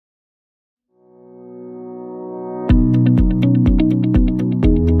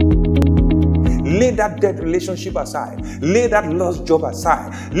Lay that dead relationship aside. Lay that lost job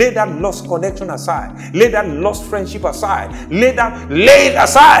aside. Lay that lost connection aside. Lay that lost friendship aside. Lay it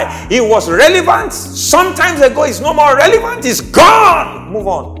aside. It was relevant some times ago. It's no more relevant. It's gone. Move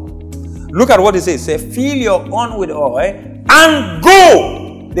on. Look at what it says. Say, fill your horn with oil and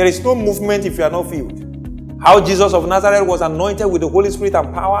go. There is no movement if you are not filled. How Jesus of Nazareth was anointed with the Holy Spirit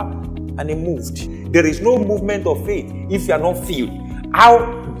and power, and he moved. There is no movement of faith if you are not filled.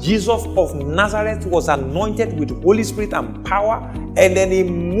 How Jesus of Nazareth was anointed with Holy Spirit and power, and then he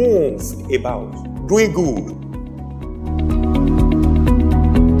moved about, doing good.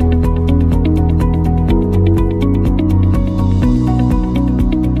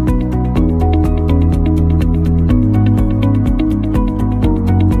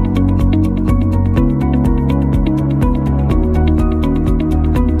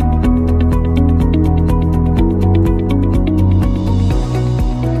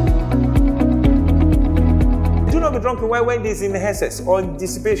 When this is in excess or in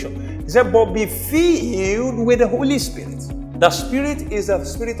dissipation, he said, but be filled with the Holy Spirit. The Spirit is the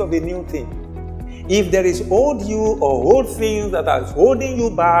spirit of a new thing. If there is old you or old things that are holding you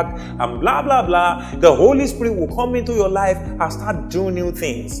back and blah, blah, blah, the Holy Spirit will come into your life and start doing new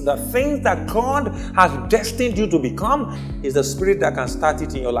things. The things that God has destined you to become is the Spirit that can start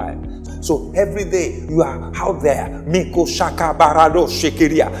it in your life. So every day you are out there. Miko shaka barado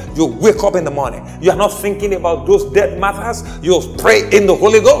shekiria. You wake up in the morning. You are not thinking about those dead matters. You pray in the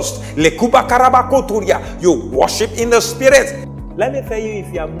Holy Ghost. Lekuba karabakoturia. You worship in the Spirit. Let me tell you,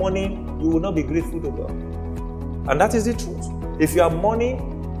 if you have money, you will not be grateful to God. And that is the truth. If you have money,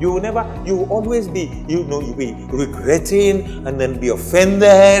 you will always be, you'll be regretting and then be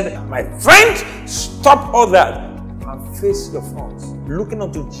offended. My friend, stop all that and face your front. Looking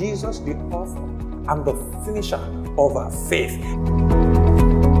unto Jesus, the author and the finisher of our faith.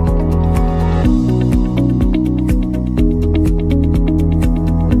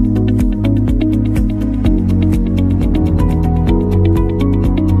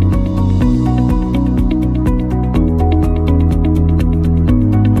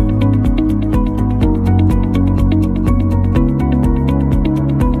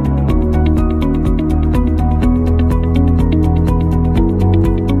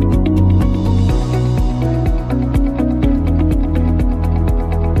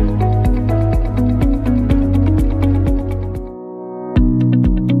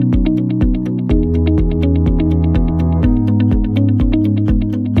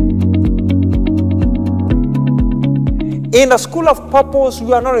 In the school of purpose,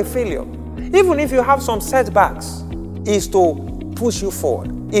 you are not a failure. Even if you have some setbacks, is to push you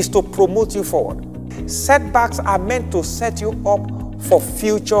forward, is to promote you forward. Setbacks are meant to set you up for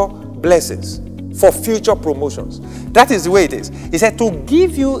future blessings, for future promotions. That is the way it is. He said to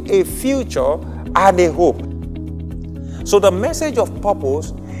give you a future and a hope. So the message of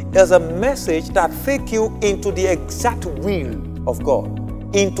purpose is a message that takes you into the exact will of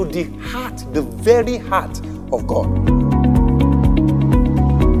God, into the heart, the very heart of God.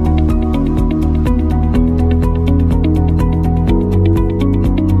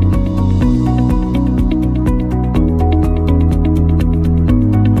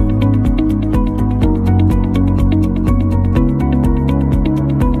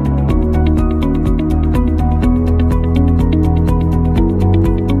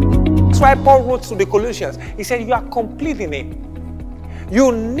 Why Paul wrote to the Colossians, he said, you are complete in him.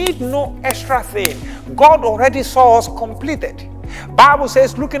 You need no extra thing. God already saw us completed. Bible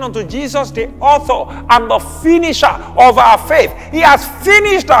says, looking unto Jesus, the author and the finisher of our faith. He has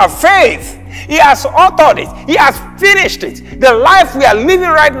finished our faith. He has authored it. He has finished it. The life we are living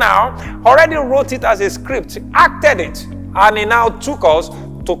right now, already wrote it as a script, acted it, and he now took us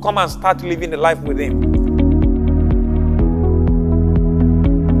to come and start living the life with him.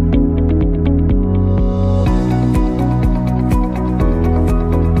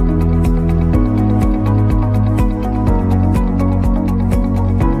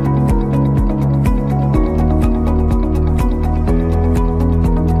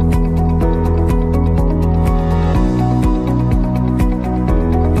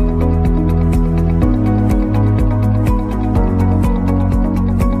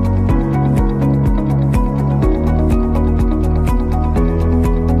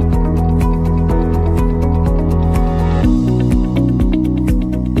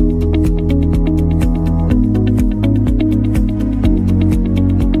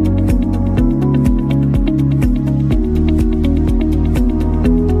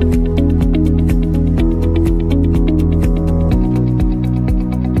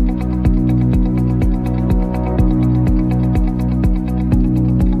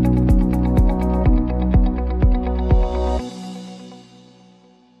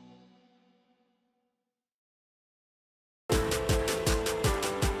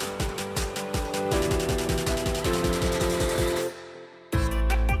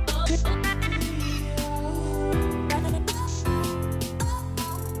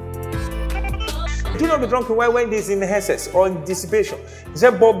 be drunk in wine when it is in excess or in dissipation. He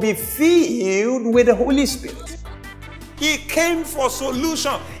said, but be filled with the Holy Spirit. He came for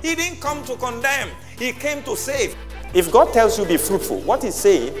solution. He didn't come to condemn. He came to save. If God tells you be fruitful, what he's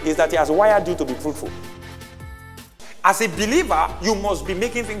saying is that he has wired you to be fruitful. As a believer, you must be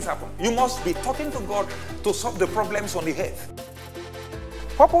making things happen. You must be talking to God to solve the problems on the earth.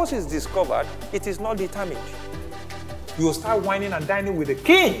 Purpose is discovered, it is not determined. You will start whining and dining with the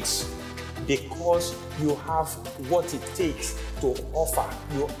kings because you have what it takes to offer.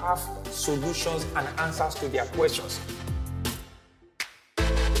 You have solutions and answers to their questions.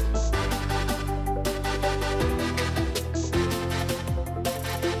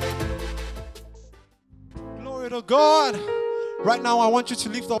 Glory to God. Right now I want you to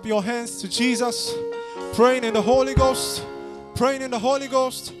lift up your hands to Jesus, praying in the Holy Ghost. Praying in the Holy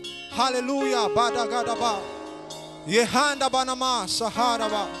Ghost. Hallelujah. Badagadaba. Yehanda banama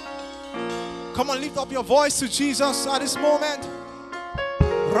saharaba. Come on, lift up your voice to Jesus at this moment.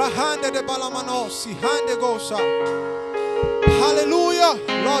 Rahande de balamano sihande gosa. Hallelujah.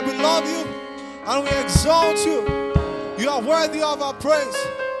 Lord, we love you and we exalt you. You are worthy of our praise.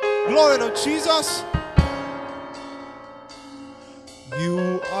 Glory to Jesus.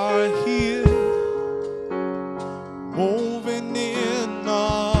 You are here, moving in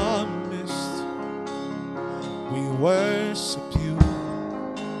our midst. We worship you.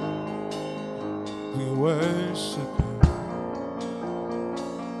 We worship you.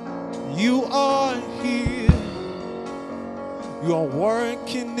 You are here. You are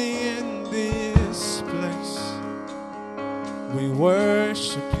working in this place. We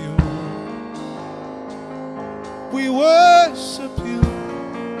worship you. We worship you.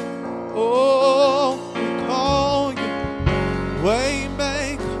 Oh, we call you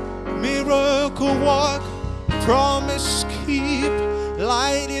Waymaker, miracle work, promise keep,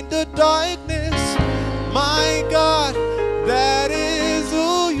 light in the darkness. My God, that is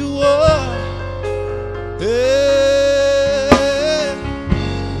who you are. Hey,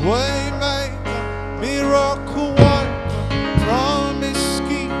 Waymaker, miracle work, promise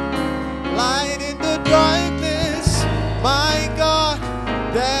keep, light in the darkness. My God,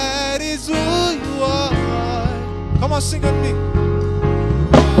 that is who you are. Come on, sing with me.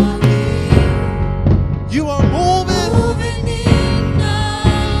 You are moving in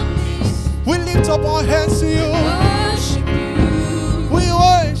our midst. We lift up our hands to you. We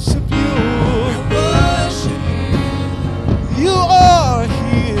worship you. We worship you. You are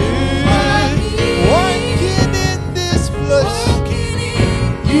here, working in this place.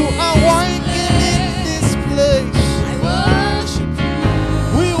 You are working in this place.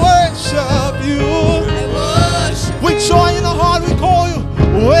 We worship you. With joy in our heart we call you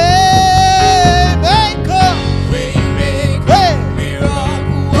Waymaker, hey,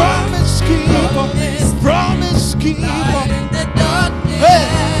 promise keeper, promise keeper.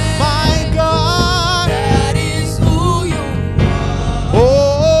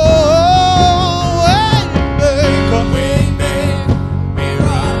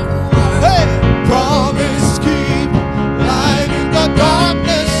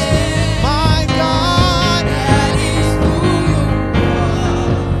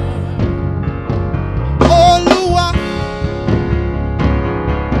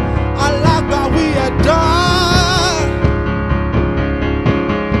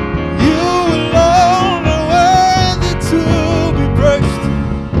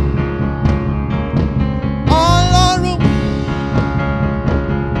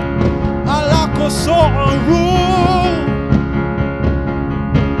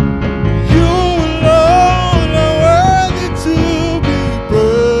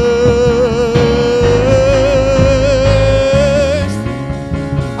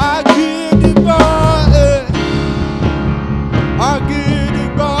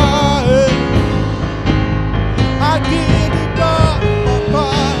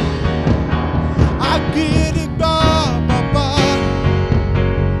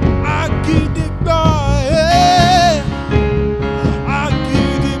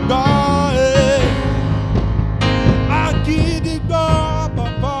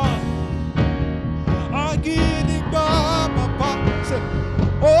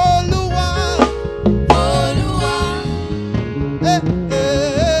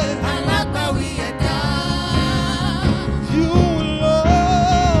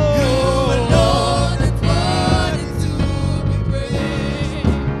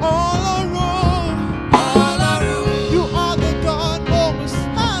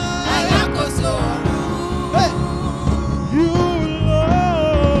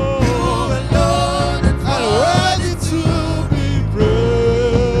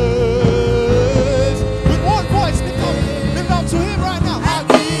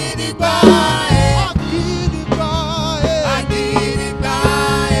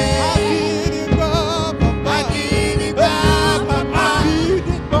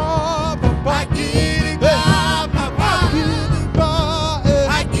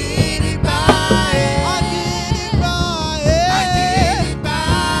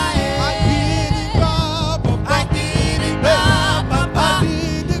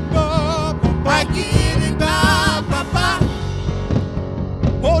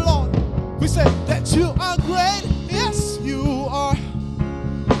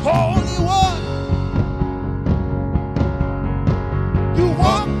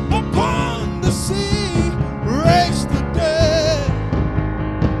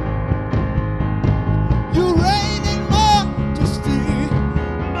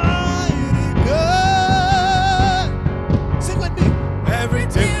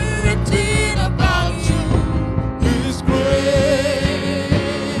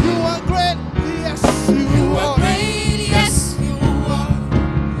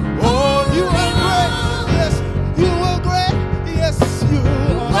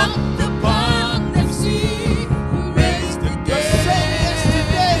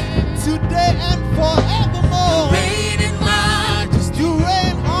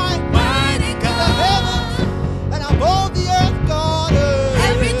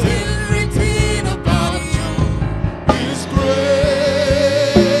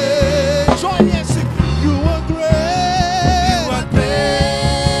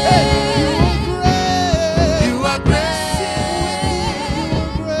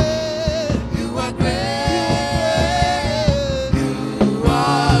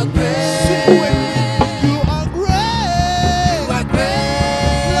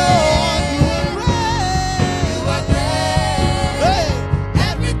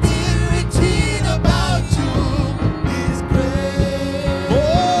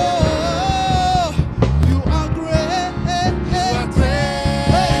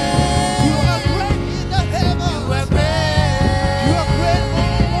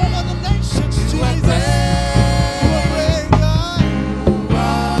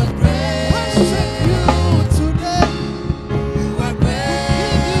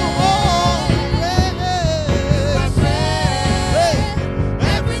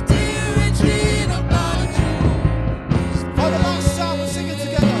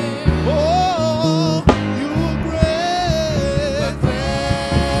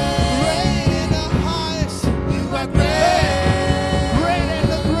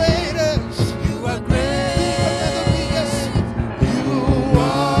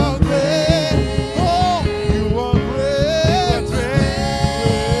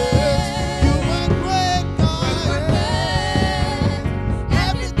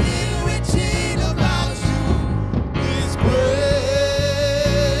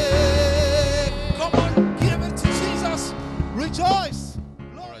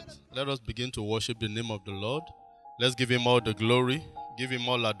 Let us begin to worship the name of the Lord. Let's give him all the glory, give him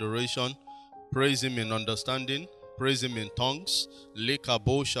all adoration, praise him in understanding, praise him in tongues.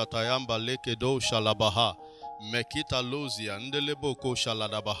 Lekabo shatayamba lekedo shalabaha. Mekita lozia ndelebo ko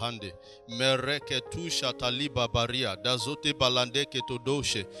shaladabahande. Mereke tu shataliba baria. Dazote balande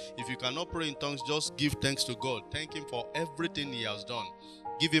ketodoshe. If you cannot pray in tongues, just give thanks to God. Thank him for everything he has done.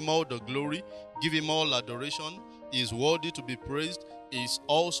 Give him all the glory, give him all adoration. He is worthy to be praised. He is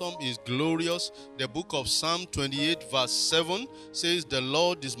awesome, he is glorious. The book of Psalm 28 verse 7 says, "The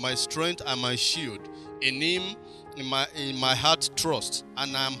Lord is my strength and my shield. In him in my heart trust,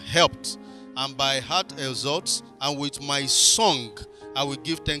 and I am helped. And by heart exalts, and with my song I will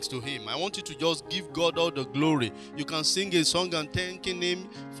give thanks to him." I want you to just give God all the glory. You can sing a song and thanking him.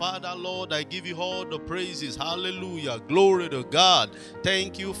 Father, Lord, I give you all the praises. Hallelujah. Glory to God.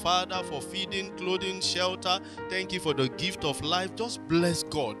 Thank you, Father, for feeding, clothing, shelter. Thank you for the gift of life. Just bless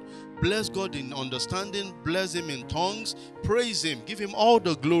God. Bless God in understanding. Bless him in tongues. Praise him. Give him all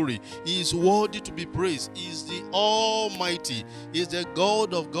the glory. He is worthy to be praised. He is the Almighty. He is the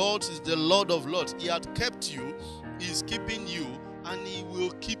God of gods. He is the Lord of lords. He had kept you. He is keeping you. And he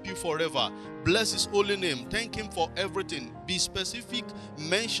will keep you forever. Bless his holy name. Thank him for everything. Be specific.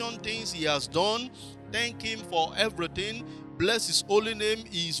 Mention things he has done. Thank him for everything. Bless his holy name.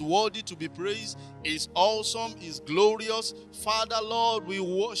 He is worthy to be praised. He is awesome. He is glorious. Father, Lord, we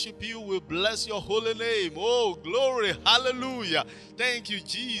worship you. We bless your holy name. Oh, glory. Hallelujah. Thank you,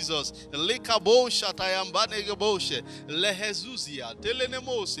 Jesus. Lekabosha tayambanegaboshe. Lehezuzia.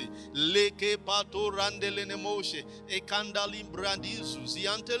 Telenemose. Leke pato randelenemoshe. Ekandalim brandizuzi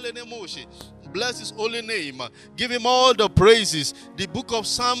antelenemoshe. Bless his holy name. Give him all the praises. The book of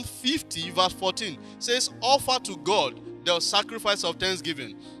Psalm 50 verse 14 says, "Offer to God the sacrifice of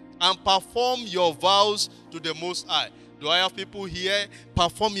thanksgiving and perform your vows to the Most High. Do I have people here?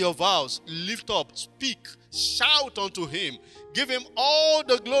 Perform your vows. Lift up, speak, shout unto him. Give him all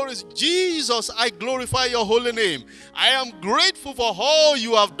the glories. Jesus, I glorify your holy name. I am grateful for all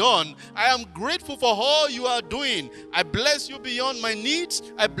you have done. I am grateful for all you are doing. I bless you beyond my needs.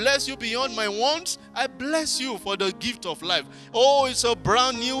 I bless you beyond my wants. I bless you for the gift of life. Oh, it's a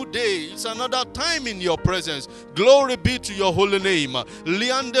brand new day. It's another time in your presence. Glory be to your holy name.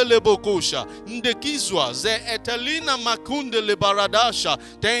 Liande lebokosha. Ndekizwa ze etelina makunde lebaradasha.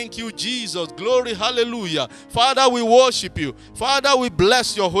 Thank you, Jesus. Glory, hallelujah. Father, we worship you. Father, we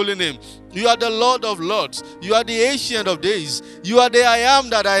bless your holy name. You are the Lord of Lords. You are the Ancient of Days. You are the I am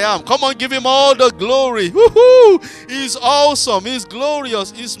that I am. Come on, give him all the glory. Woohoo! He's awesome. He's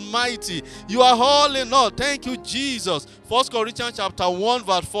glorious. He's mighty. You are all in all. Thank you, Jesus. 1 Corinthians chapter 1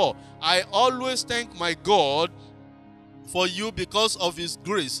 verse 4. I always thank my God for you because of his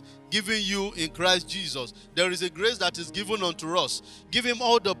grace given you in Christ Jesus. There is a grace that is given unto us. Give him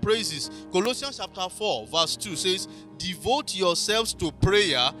all the praises. Colossians chapter 4 verse 2 says, devote yourselves to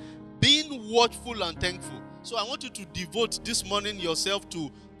prayer, being watchful and thankful. So I want you to devote this morning yourself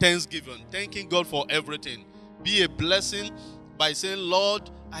to thanksgiving, thanking God for everything. Be a blessing by saying, Lord,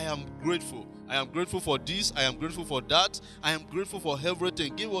 I am grateful. I am grateful for this. I am grateful for that. I am grateful for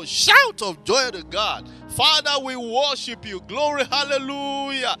everything. Give a shout of joy to God. Father, we worship you. Glory,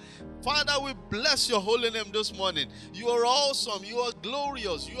 hallelujah. Father, we bless your holy name this morning. You are awesome. You are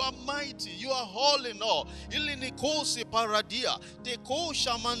glorious. You are mighty. You are all in all. Ilinikosi paradia. Teko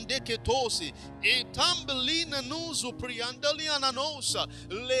shamandeke tosi. Etambelina nuzu priandelia nanosa.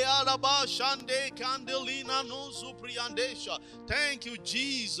 Learaba shande candelina nuzu priandesha. Thank you,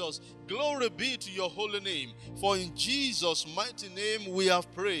 Jesus. Glory be to your holy name. For in Jesus' mighty name we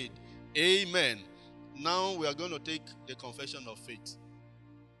have prayed. Amen. Now we are going to take the confession of faith.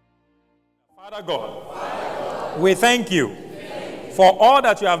 Father God, we thank you for all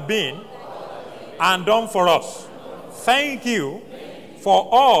that you have been and done for us. Thank you for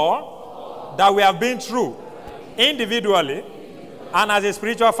all that we have been through individually and as a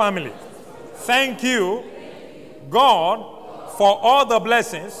spiritual family. Thank you, God, for all the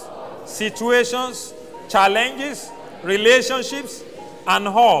blessings, situations, challenges, relationships, and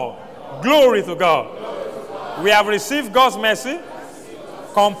all. Glory to God. We have received God's mercy,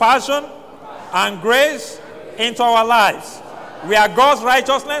 compassion, and grace into our lives. We are God's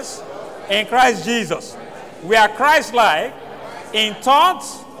righteousness in Christ Jesus. We are Christ-like in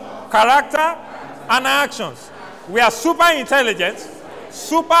thoughts, character, and actions. We are super intelligent,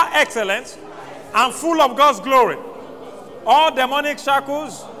 super excellent, and full of God's glory. All demonic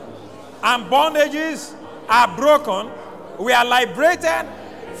shackles and bondages are broken. We are liberated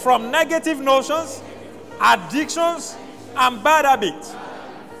from negative notions, addictions, and bad habits,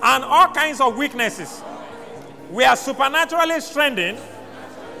 and all kinds of weaknesses. We are supernaturally strengthened,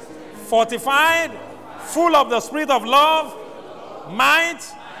 fortified, full of the spirit of love, might,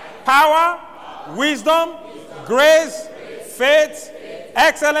 power, wisdom, grace, faith,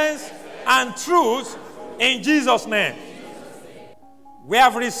 excellence, and truth in Jesus' name. We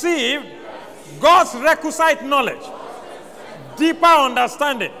have received God's requisite knowledge, deeper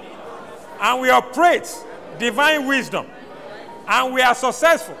understanding, and we operate divine wisdom. And we are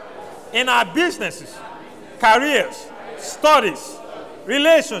successful in our businesses, careers, studies,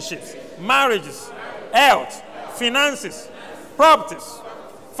 relationships, marriages, health, finances, properties,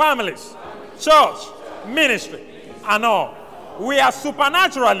 families, church, ministry, and all. We are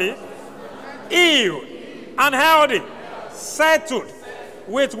supernaturally healed and healthy, settled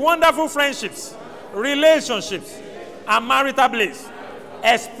with wonderful friendships, relationships, and marital bliss,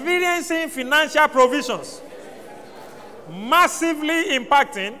 experiencing financial provisions, massively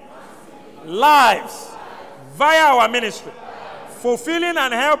impacting lives via our ministry, fulfilling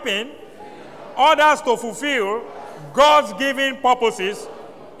and helping others to fulfill God's given purposes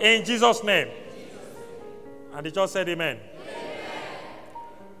in Jesus' name. And the church said amen.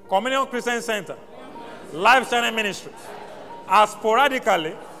 Communion Christian Center, Life Channel Ministries has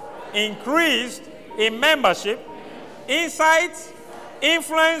sporadically increased in membership, insight,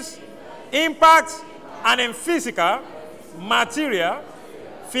 influence, impact, and in physical, material,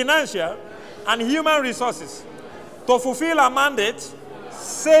 financial, and human resources to fulfill our mandate,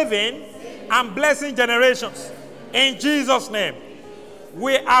 saving and blessing generations. In Jesus' name,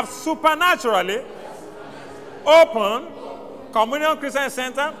 we have supernaturally opened Communion Christian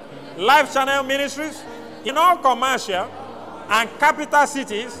Center, Life Channel Ministries in all commercial and capital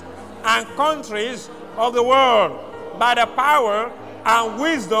cities and countries of the world by the power and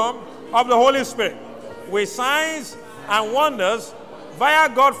wisdom of the Holy Spirit, with signs and wonders via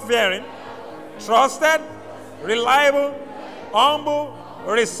God-fearing, trusted, reliable, humble,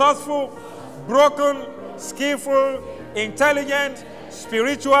 resourceful, broken, skillful, intelligent,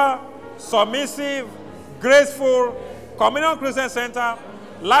 spiritual, submissive, graceful, Communion Christian Center,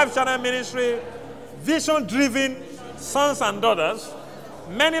 Life Channel Ministry, vision-driven sons and daughters,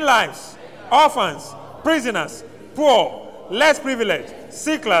 many lives, orphans, prisoners, poor, less privileged,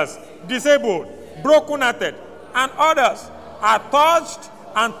 sicklers, disabled, broken-hearted, and others are touched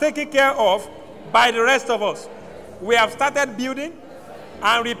and taken care of by the rest of us. We have started building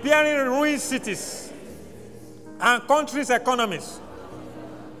and repairing ruined cities and countries' economies,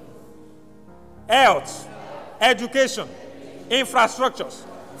 health, education, infrastructures,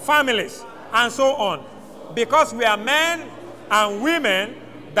 families, and so on, because we are men and women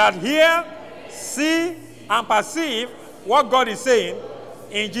that hear, see, and perceive what God is saying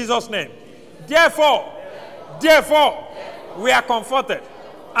in Jesus' name. Therefore, we are comforted,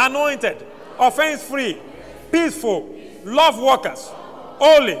 anointed, offense-free, peaceful, love workers,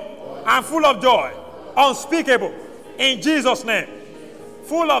 holy, and full of joy, unspeakable, in Jesus' name.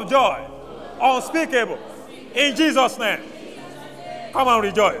 Full of joy, unspeakable, in Jesus' name. Come and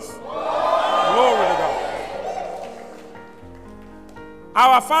rejoice. Glory to God.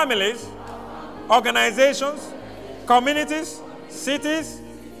 Our families, organizations, communities, cities,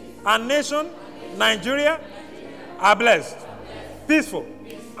 and nation, Nigeria, are blessed, peaceful,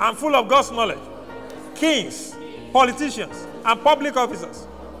 and full of God's knowledge. Kings, politicians, and public officers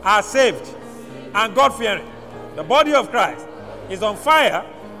are saved and God-fearing. The body of Christ is on fire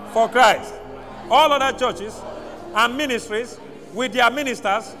for Christ. All other churches and ministries with their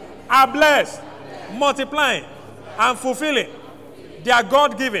ministers are blessed, multiplying, and fulfilling their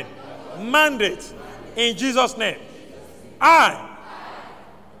God-given mandate in Jesus' name. I,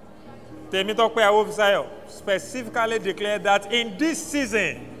 Tope Awofisayo, specifically declare that in this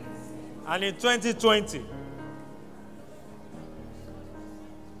season and in 2020,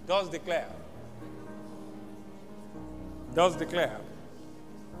 does declare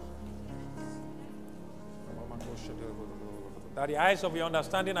that the eyes of your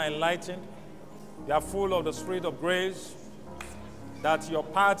understanding are enlightened, you are full of the Spirit of grace, that your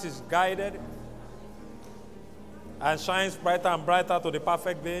path is guided and shines brighter and brighter to the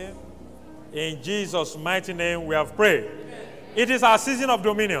perfect day. In Jesus' mighty name we have prayed. It is our season of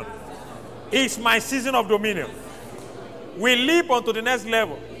dominion. It's my season of dominion. We leap onto the next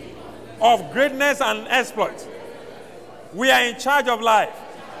level of greatness and exploit. We are in charge of life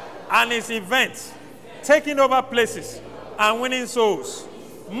and its events, taking over places and winning souls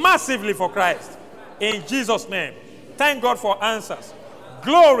massively for Christ. In Jesus' name. Thank God for answers.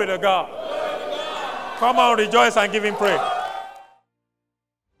 Glory to God. Come on, rejoice and give him praise.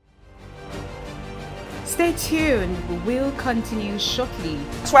 Stay tuned. We will continue shortly.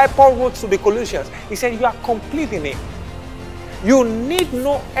 That's why Paul wrote to the Colossians. He said, you are complete in him. You need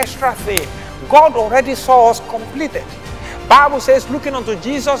no extra thing. God already saw us completed. Bible says, looking unto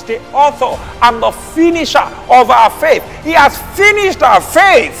Jesus, the author and the finisher of our faith. He has finished our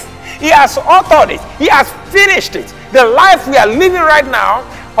faith. He has authored it. He has finished it. The life we are living right now,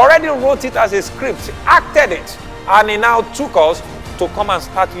 already wrote it as a script, acted it, and he now took us to come and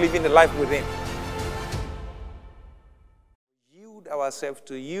start living the life with him. Yield ourselves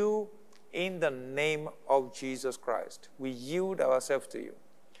to you in the name of Jesus Christ. We yield ourselves to you.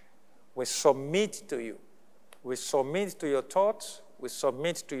 We submit to you. We submit to your thoughts. We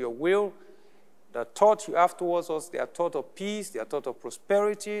submit to your will. The thought you have towards us, they are thought of peace, they are thought of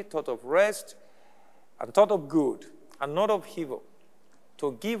prosperity, thought of rest, and thought of good, and not of evil,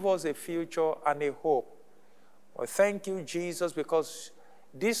 to give us a future and a hope. Well, thank you, Jesus, because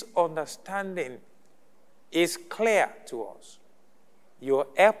this understanding is clear to us. You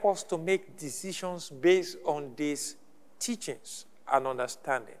help us to make decisions based on these teachings and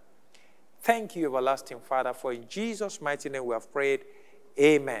understanding. Thank you, everlasting Father, for in Jesus' mighty name we have prayed.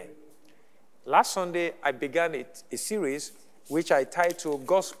 Amen. Last Sunday, I began a series which I titled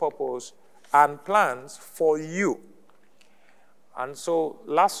God's Purpose and Plans for You. And so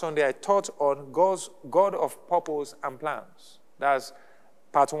last Sunday, I taught on God of Purpose and Plans. That's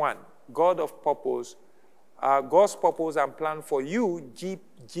part one. God of Purpose, God's Purpose and Plan for You,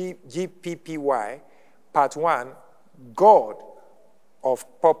 GPPY. Part one, God of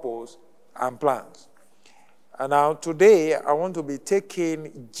Purpose and Plans. And now today, I want to be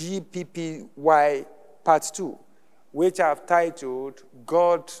taking GPPY Part 2, which I've titled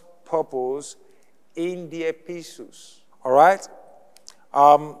God's Purpose in the Epistles. All right?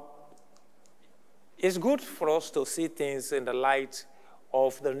 It's good for us to see things in the light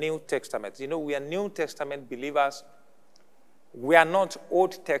of the New Testament. You know, we are New Testament believers, we are not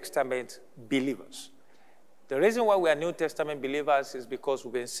Old Testament believers. The reason why we are New Testament believers is because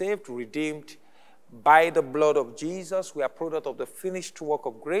we've been saved, redeemed by the blood of Jesus. We are product of the finished work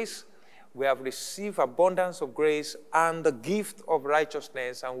of grace. We have received abundance of grace and the gift of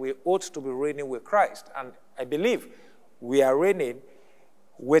righteousness, and we ought to be reigning with Christ. And I believe we are reigning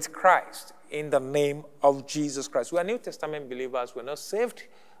with Christ in the name of Jesus Christ. We are New Testament believers. We're not saved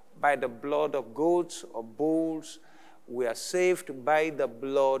by the blood of goats or bulls. We are saved by the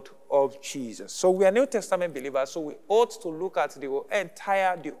blood of Jesus. So we are New Testament believers, so we ought to look at the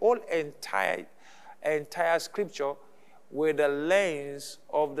whole entire scripture with the lens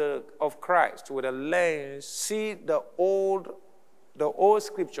of Christ, with a lens, see the old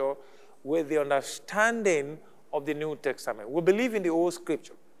scripture with the understanding of the New Testament. We believe in the old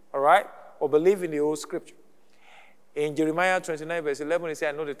scripture, all right? Or believe in the old scripture. In Jeremiah 29, verse 11, he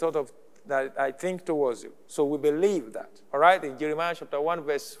said, I know the thought of that I think towards you. So we believe that, all right? In Jeremiah chapter 1,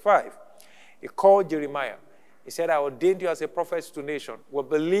 verse 5, he called Jeremiah. He said, I ordained you as a prophet to nation. We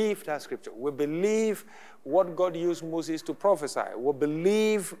believe that scripture. We believe what God used Moses to prophesy. We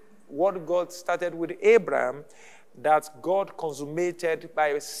believe what God started with Abraham, that God consummated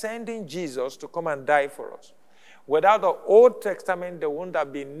by sending Jesus to come and die for us. Without the Old Testament, there wouldn't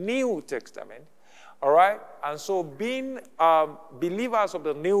have been New Testament. All right? And so being believers of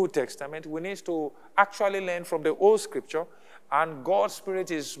the New Testament, we need to actually learn from the old scripture, and God's Spirit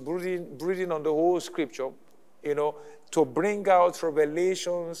is breathing on the whole scripture, to bring out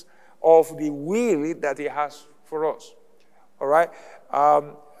revelations of the will that he has for us. All right?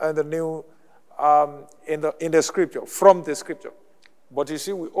 And the new, in the scripture, from the scripture. But you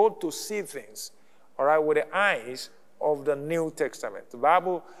see, we ought to see things, all right, with the eyes of the New Testament. The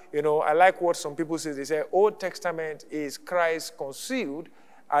Bible, I like what some people say. They say Old Testament is Christ concealed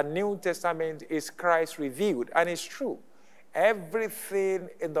and New Testament is Christ revealed. And it's true. Everything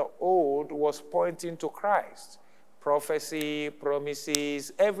in the Old was pointing to Christ. Prophecy,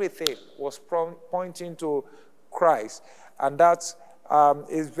 promises, everything was pointing to Christ. And that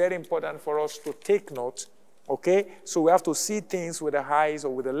is very important for us to take note, okay? So we have to see things with the eyes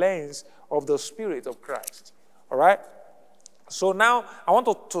or with the lens of the Spirit of Christ. All right? So now I want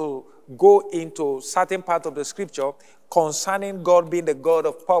to go into certain part of the scripture concerning God being the God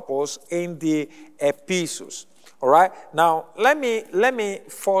of purpose in the epistles. All right? Now, let me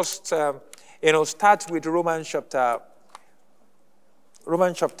first, start with Romans chapter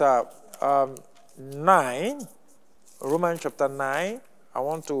 9. Romans chapter 9. I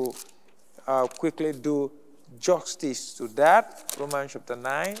want to quickly do justice to that. Romans chapter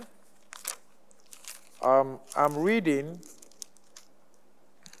 9. I'm reading,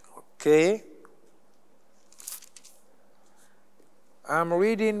 okay. I'm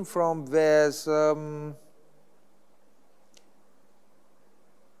reading from verse, let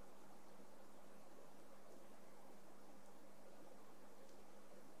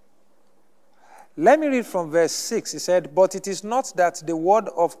me read from verse 6. He said, but it is not that the word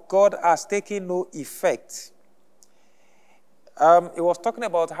of God has taken no effect. It was talking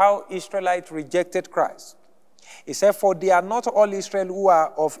about how Israelites rejected Christ. He said, for they are not all Israel who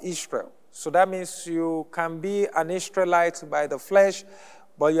are of Israel. So that means you can be an Israelite by the flesh,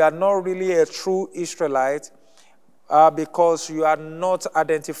 but you are not really a true Israelite because you are not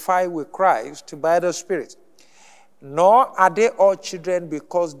identified with Christ by the Spirit. Nor are they all children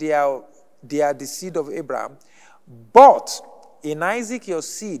because they are the seed of Abraham. But in Isaac your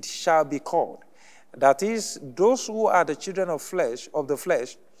seed shall be called. That is, those who are the children of the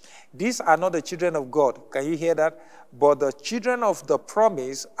flesh, these are not the children of God. Can you hear that? But the children of the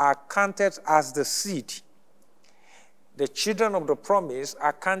promise are counted as the seed. The children of the promise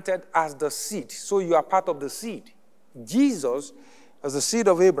are counted as the seed. So you are part of the seed. Jesus is the seed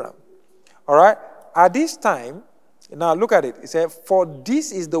of Abraham. All right? At this time, now look at it. It said, for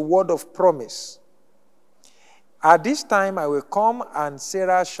this is the word of promise. At this time I will come, and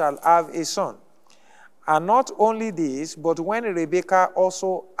Sarah shall have a son. And not only this, but when Rebekah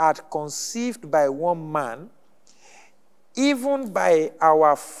also had conceived by one man, even by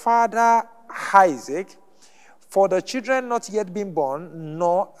our father Isaac, for the children not yet been born,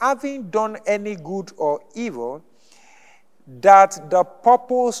 nor having done any good or evil, that the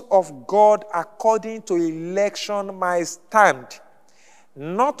purpose of God according to election might stand,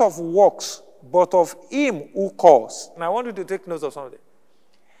 not of works, but of him who calls. Now I want you to take note of something.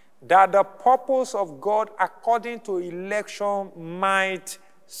 That the purpose of God according to election might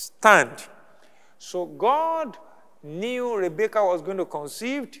stand. So God knew Rebekah was going to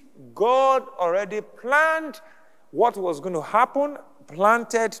conceive. God already planned what was going to happen,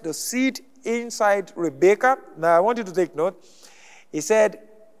 planted the seed inside Rebekah. Now, I want you to take note. He said,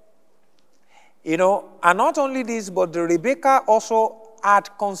 and not only this, but the Rebekah also had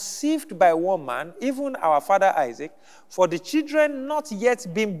conceived by woman, even our father Isaac, for the children not yet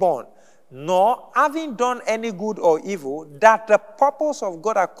been born, nor having done any good or evil, that the purpose of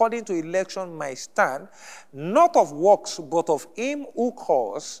God according to election might stand, not of works, but of him who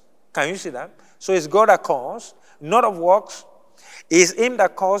calls. Can you see that? So it's God that calls, not of works. It's him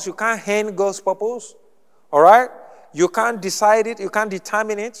that calls. You can't hand God's purpose. All right? You can't decide it. You can't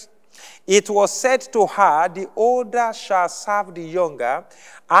determine it. It was said to her, the older shall serve the younger,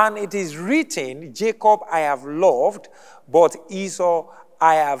 and it is written, Jacob I have loved, but Esau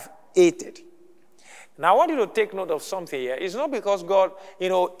I have hated. Now I want you to take note of something here. It's not because God,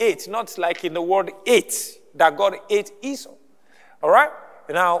 ate, not like in the word ate, that God ate Esau. All right?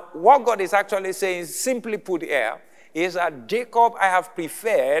 Now, what God is actually saying, simply put here, is that Jacob I have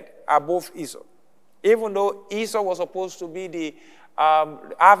preferred above Esau. Even though Esau was supposed to be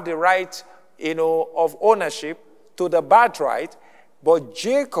have the right, of ownership to the birthright, but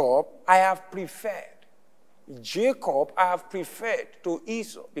Jacob I have preferred. Jacob I have preferred to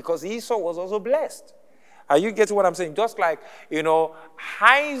Esau, because Esau was also blessed. Are you getting what I'm saying? Just like,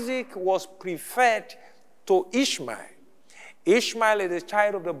 Isaac was preferred to Ishmael. Ishmael is a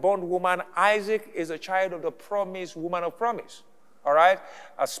child of the bondwoman. Isaac is a child of the promise, woman of promise. All right?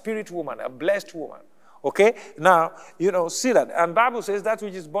 A spirit woman, a blessed woman. Okay? Now, see that. And Bible says that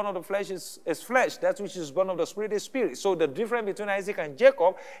which is born of the flesh is flesh. That which is born of the spirit is spirit. So the difference between Isaac and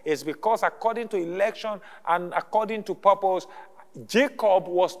Jacob is because according to election and according to purpose, Jacob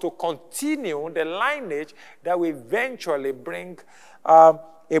was to continue the lineage that will eventually bring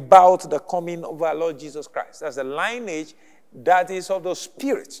about the coming of our Lord Jesus Christ. That's the lineage that is of the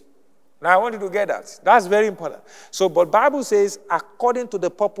spirit. Now, I want you to get that. That's very important. So, but Bible says, according to the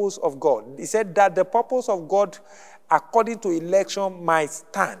purpose of God. He said that the purpose of God, according to election, might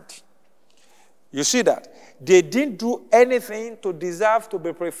stand. You see that? They didn't do anything to deserve to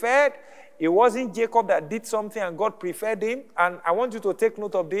be preferred. It wasn't Jacob that did something and God preferred him. And I want you to take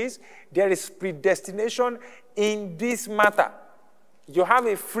note of this. There is predestination in this matter. You have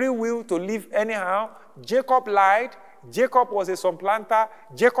a free will to live anyhow. Jacob lied. Jacob was a supplanter.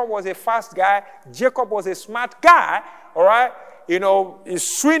 Jacob was a fast guy. Jacob was a smart guy. All right? He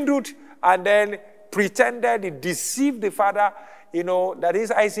swindled and then pretended he deceived the father, that is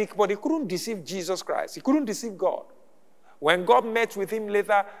Isaac, but he couldn't deceive Jesus Christ. He couldn't deceive God. When God met with him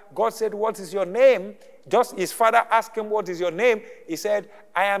later, God said, what is your name? Just his father asked him, what is your name? He said,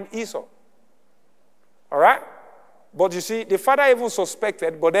 I am Esau. All right? But you see, the father even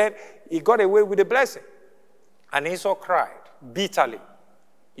suspected, but then he got away with the blessing. And Esau cried bitterly.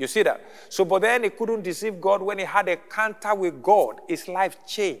 You see that? So, but then he couldn't deceive God. When he had a encounter with God, his life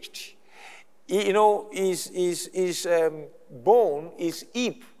changed. His bone, his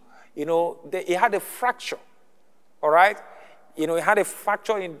hip, he had a fracture. All right? He had a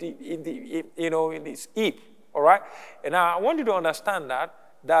fracture in his hip. All right? And now I want you to understand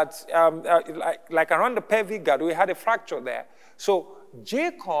that like around the pelvic guard, we had a fracture there. So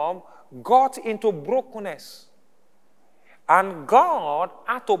Jacob got into brokenness. And God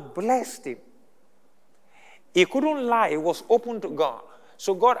had to bless him. He couldn't lie. He was open to God.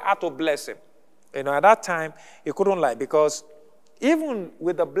 So God had to bless him. At that time, he couldn't lie. Because even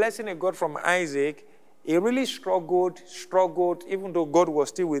with the blessing he got from Isaac, he really struggled. Even though God was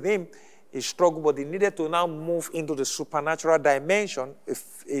still with him, he struggled. But he needed to now move into the supernatural dimension,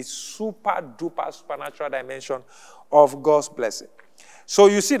 a super-duper supernatural dimension of God's blessing. So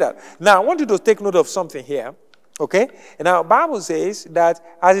you see that. Now, I want you to take note of something here. Okay? And now the Bible says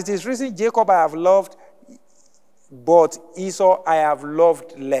that as it is written, Jacob I have loved, but Esau I have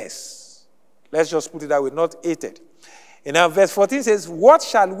loved less. Let's just put it that way, not hated. And now verse 14 says, what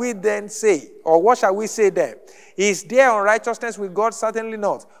shall we then say? Or what shall we say then? Is there unrighteousness with God? Certainly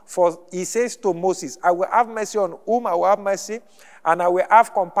not. For he says to Moses, I will have mercy on whom I will have mercy, and I will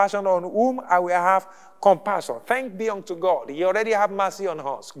have compassion on whom I will have compassion. Thank be unto God. He already have mercy on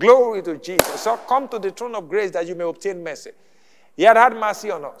us. Glory to Jesus. So come to the throne of grace that you may obtain mercy. He had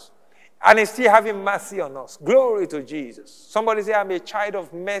mercy on us. And he's still having mercy on us. Glory to Jesus. Somebody say, I'm a child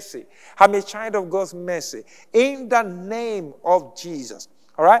of mercy. I'm a child of God's mercy. In the name of Jesus.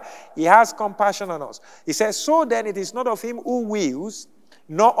 All right? He has compassion on us. He says, so then it is not of him who wills,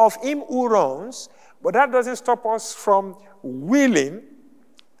 nor of him who runs, but that doesn't stop us from willing.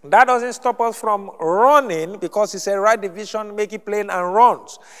 That doesn't stop us from running, because he said, right division, make it plain, and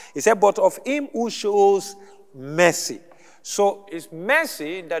runs. He said, but of him who shows mercy. So it's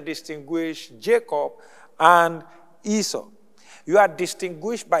mercy that distinguished Jacob and Esau. You are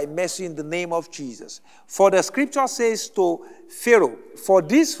distinguished by mercy in the name of Jesus. For the scripture says to Pharaoh, for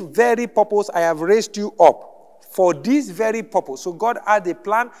this very purpose I have raised you up. For this very purpose. So God had a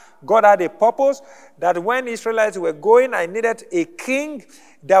plan. God had a purpose that when Israelites were going, I needed a king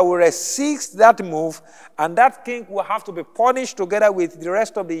that will resist that move. And that king will have to be punished together with the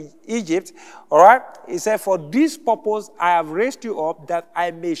rest of the Egypt. All right? He said, for this purpose I have raised you up, that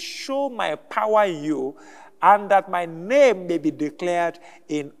I may show my power in you, and that my name may be declared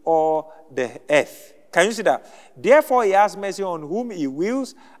in all the earth. Can you see that? Therefore he has mercy on whom he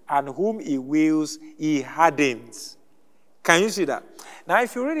wills, and whom he wills, he hardens. Can you see that? Now,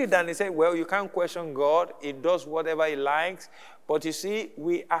 if you read it down, he said, well, you can't question God. He does whatever he likes. But you see,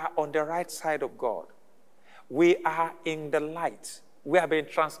 we are on the right side of God. We are in the light. We have been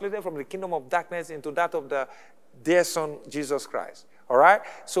translated from the kingdom of darkness into that of the dear Son, Jesus Christ. All right?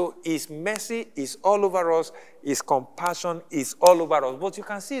 So his mercy is all over us. His compassion is all over us. But you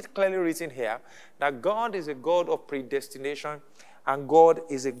can see it clearly written here that God is a God of predestination, and God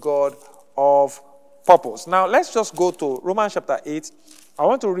is a God of purpose. Now, let's just go to Romans chapter 8. I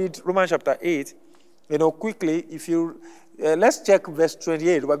want to read Romans chapter 8, quickly. If you, let's check verse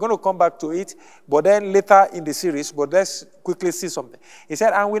 28. We're going to come back to it, but then later in the series, but let's quickly see something. He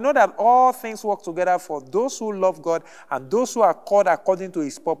said, and we know that all things work together for those who love God and those who are called according to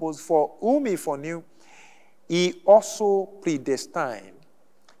his purpose, for whom he foreknew, he also predestined.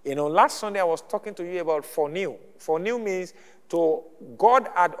 Last Sunday I was talking to you about foreknew. Foreknew means God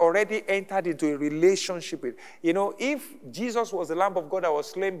had already entered into a relationship with. If Jesus was the Lamb of God that was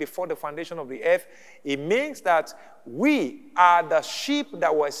slain before the foundation of the earth, it means that we are the sheep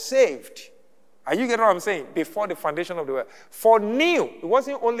that were saved. Are you getting what I'm saying? Before the foundation of the earth. Foreknew. It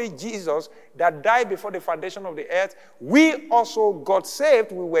wasn't only Jesus that died before the foundation of the earth. We also got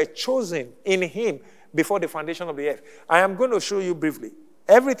saved. We were chosen in him before the foundation of the earth. I am going to show you briefly.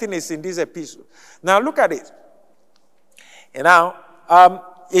 Everything is in this epistle. Now look at it. And now,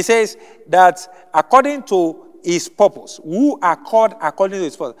 it says that according to his purpose, who are called according to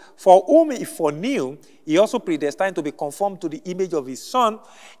his purpose, for whom he foreknew, he also predestined to be conformed to the image of his Son.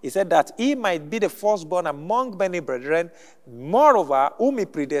 He said that he might be the firstborn among many brethren. Moreover, whom he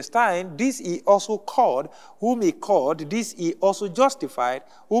predestined, this he also called. Whom he called, this he also justified.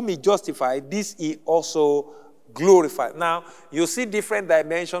 Whom he justified, this he also glorified. Now, you see different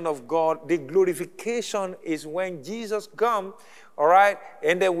dimension of God. The glorification is when Jesus comes, all right,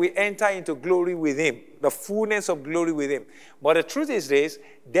 and then we enter into glory with him, the fullness of glory with him. But the truth is this,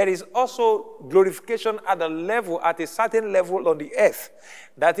 there is also glorification at a certain level on the earth.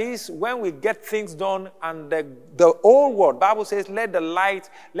 That is when we get things done and the whole world, Bible says, let your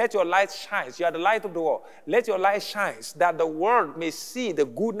light shine. You are the light of the world. Let your light shine, that the world may see the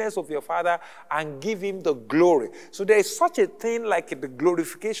goodness of your Father and give him the glory. So there is such a thing like the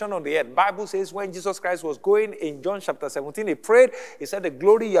glorification on the earth. Bible says when Jesus Christ was going in John chapter 17, he prayed, he said, the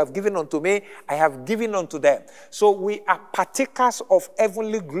glory you have given unto me, I have given unto them. So we are partakers of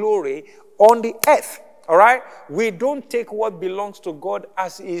heavenly glory on the earth. All right? We don't take what belongs to God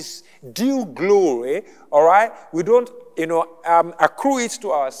as his due glory. All right? We don't, accrue it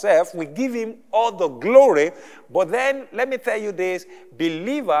to ourselves. We give him all the glory. But then, let me tell you this,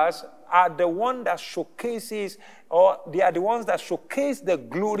 believers are the one that showcases, or they are the ones that showcase the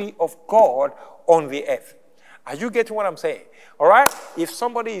glory of God on the earth. Are you getting what I'm saying? All right? If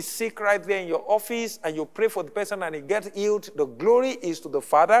somebody is sick right there in your office and you pray for the person and he gets healed, the glory is to the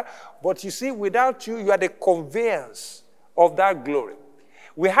Father. But you see, without you, you are the conveyance of that glory.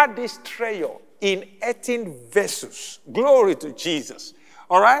 We had this treasure in earthen vessels. Glory to Jesus.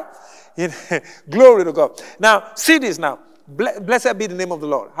 All right? Glory to God. Now, see this now. Blessed be the name of the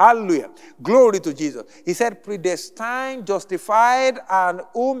Lord. Hallelujah. Glory to Jesus. He said, predestined, justified, and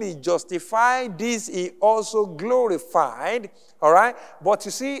whom he justified, this he also glorified. All right? But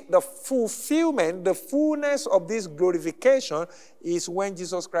you see, the fulfillment, the fullness of this glorification is when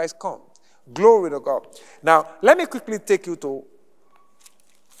Jesus Christ comes. Glory to God. Now, let me quickly take you to,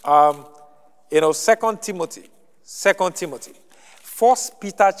 2 Timothy. 2 Timothy. 1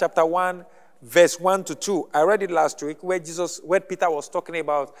 Peter chapter 1, verse 1 to 2. I read it last week where Peter was talking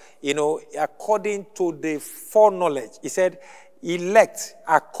about, according to the foreknowledge. He said, elect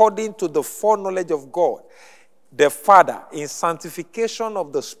according to the foreknowledge of God, the Father, in sanctification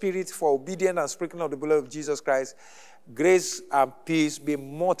of the Spirit for obedience and sprinkling of the blood of Jesus Christ, grace and peace be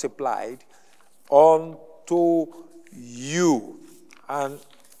multiplied unto you. And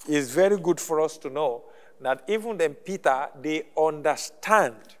it's very good for us to know that even then Peter, they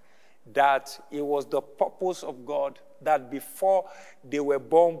understand that it was the purpose of God that before they were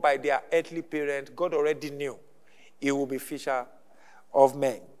born by their earthly parent, God already knew. he will be fisher of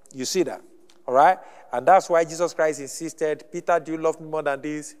men. You see that? All right? And that's why Jesus Christ insisted, Peter, do you love me more than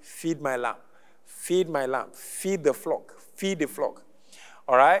this? Feed my lamb. Feed my lamb. Feed the flock. Feed the flock.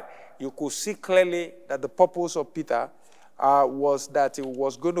 All right? You could see clearly that the purpose of Peter was that he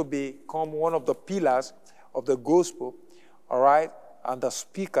was going to become one of the pillars of the gospel, all right, and the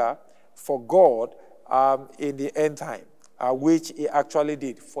speaker for God in the end time, which he actually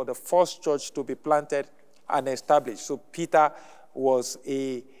did for the first church to be planted and established. So Peter was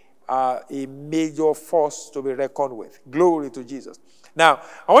a major force to be reckoned with. Glory to Jesus. Now,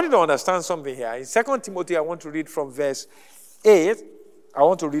 I want you to understand something here. In 2 Timothy, I want to read from verse 8.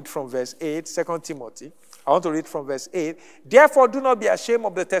 2 Timothy. I want to read from verse 8. Therefore, do not be ashamed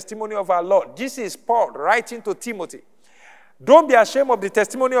of the testimony of our Lord. This is Paul writing to Timothy. Don't be ashamed of the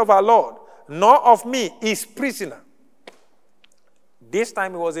testimony of our Lord, nor of me, his prisoner. This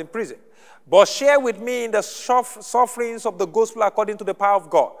time he was in prison. But share with me in the sufferings of the gospel according to the power of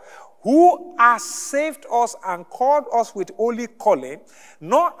God, who has saved us and called us with holy calling,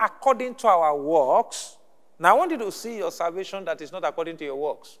 not according to our works. Now I want you to see your salvation that is not according to your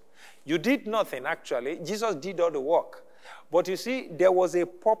works. You did nothing, actually. Jesus did all the work. But you see, there was a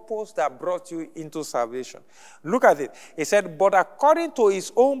purpose that brought you into salvation. Look at it. He said, but according to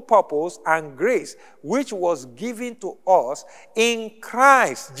his own purpose and grace, which was given to us in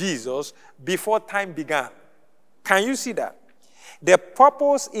Christ Jesus before time began. Can you see that? The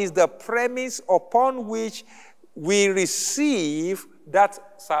purpose is the premise upon which we receive that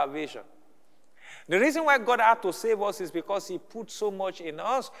salvation. The reason why God had to save us is because he put so much in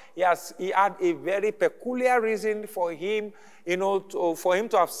us. He had a very peculiar reason for him, for him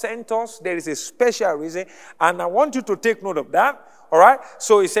to have sent us. There is a special reason. And I want you to take note of that. All right?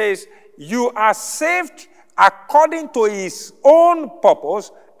 So he says, you are saved according to his own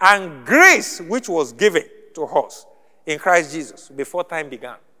purpose and grace which was given to us in Christ Jesus before time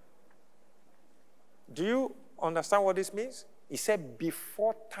began. Do you understand what this means? He said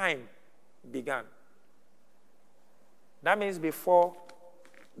before time began. That means before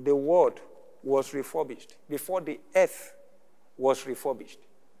the world was refurbished, before the earth was refurbished.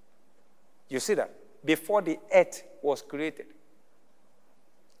 You see that? Before the earth was created.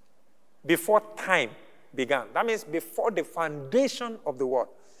 Before time began. That means before the foundation of the world.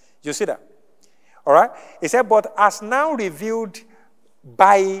 You see that? All right? He said, has now been revealed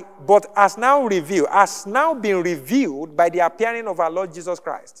by the appearing of our Lord Jesus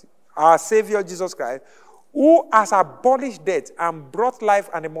Christ, our Savior Jesus Christ, who has abolished death and brought life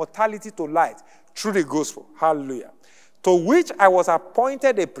and immortality to light through the gospel. Hallelujah. To which I was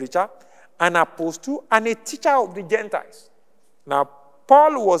appointed a preacher, an apostle, and a teacher of the Gentiles. Now,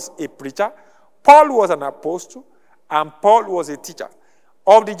 Paul was a preacher, Paul was an apostle, and Paul was a teacher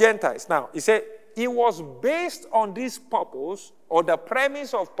of the Gentiles. Now, he said, it was based on this purpose, or the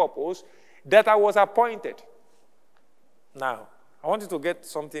premise of purpose, that I was appointed. Now, I want you to get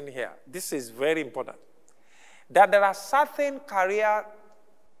something here. This is very important. That there are certain careers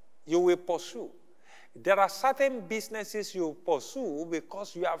you will pursue. There are certain businesses you pursue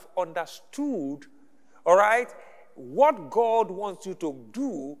because you have understood, all right, what God wants you to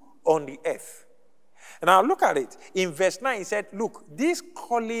do on the earth. Now look at it. In verse 9, he said, look, this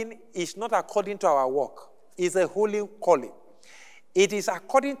calling is not according to our work. It's a holy calling. It is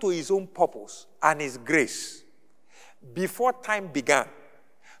according to his own purpose and his grace before time began.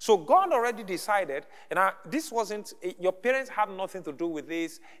 So God already decided, and this wasn't, your parents had nothing to do with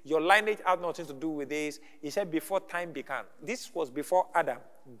this, your lineage had nothing to do with this. He said before time began. This was before Adam.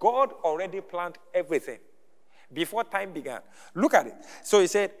 God already planned everything before time began. Look at it. So he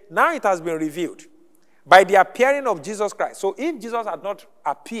said, now it has been revealed by the appearing of Jesus Christ. So if Jesus had not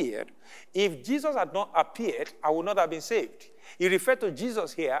appeared, I would not have been saved. He referred to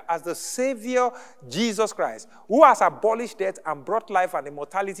Jesus here as the Savior Jesus Christ, who has abolished death and brought life and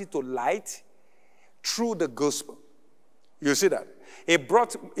immortality to light through the gospel. You see that? He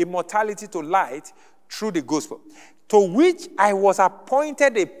brought immortality to light through the gospel, to which I was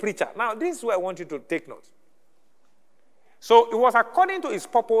appointed a preacher. Now, this is where I want you to take note. So it was according to his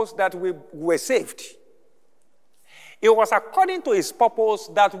purpose that we were saved. It was according to his purpose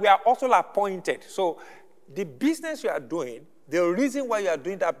that we are also appointed. So the business you are doing, the reason why you are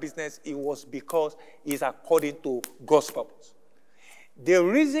doing that business, it was because it's according to God's purpose. The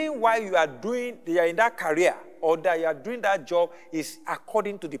reason why you are in that career or that you are doing that job is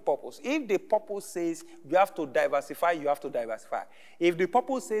according to the purpose. If the purpose says you have to diversify, you have to diversify. If the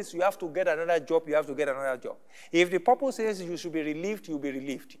purpose says you have to get another job, you have to get another job. If the purpose says you should be relieved, you'll be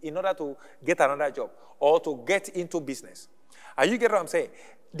relieved in order to get another job or to get into business. Are you getting what I'm saying?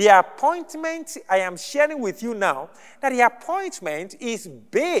 The appointment I am sharing with you now, that the appointment is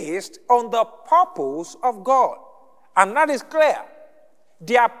based on the purpose of God. And that is clear.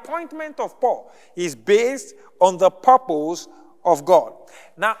 The appointment of Paul is based on the purpose of God.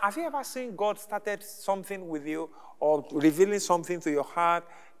 Now, have you ever seen God started something with you or revealing something to your heart?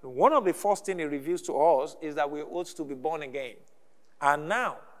 One of the first things he reveals to us is that we ought to be born again. And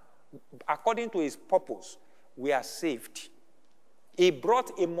now, according to his purpose, we are saved. He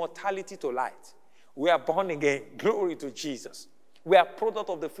brought immortality to light. We are born again. Glory to Jesus. We are product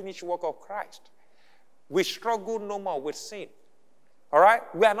of the finished work of Christ. We struggle no more with sin. All right?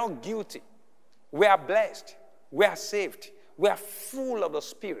 We are not guilty. We are blessed. We are saved. We are full of the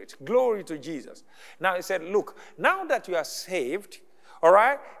Spirit. Glory to Jesus. Now he said, look, now that you are saved, all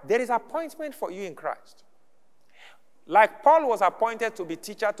right, there is appointment for you in Christ. Like Paul was appointed to be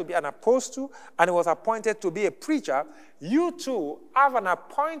teacher, to be an apostle, and he was appointed to be a preacher, you too have an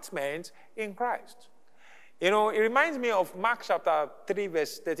appointment in Christ. You know, it reminds me of Mark chapter 3,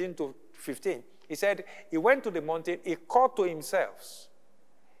 verse 13 to 15. He said, he went to the mountain, he called to himself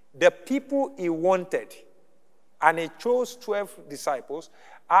the people he wanted, and he chose 12 disciples.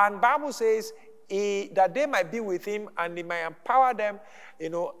 And Bible says that they might be with him and he might empower them, you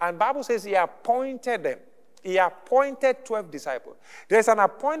know, and Bible says he appointed them. He appointed 12 disciples. There's an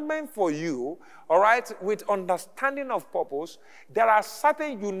appointment for you, all right, with understanding of purpose. There are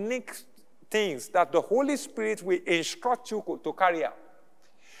certain unique things that the Holy Spirit will instruct you to carry out.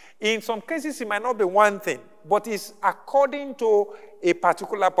 In some cases, it might not be one thing, but it's according to a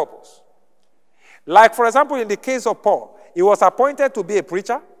particular purpose. Like, for example, in the case of Paul, he was appointed to be a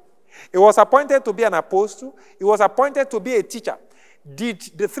preacher. He was appointed to be an apostle. He was appointed to be a teacher. Did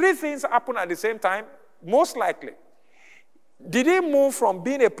the three things happen at the same time? Most likely. Did he move from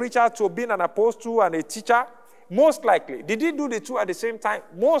being a preacher to being an apostle and a teacher? Most likely. Did he do the two at the same time?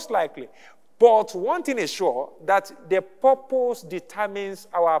 Most likely. But one thing is sure, that the purpose determines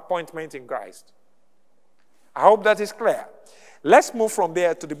our appointment in Christ. I hope that is clear. Let's move from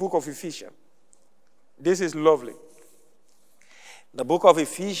there to the book of Ephesians. This is lovely. The book of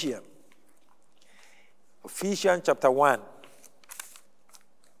Ephesians. Ephesians chapter 1.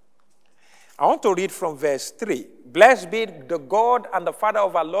 I want to read from verse 3. Blessed be the God and the Father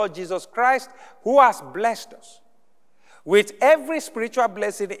of our Lord Jesus Christ, who has blessed us with every spiritual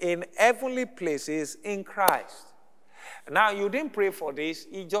blessing in heavenly places in Christ. Now, you didn't pray for this.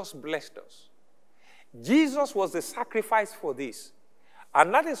 He just blessed us. Jesus was the sacrifice for this.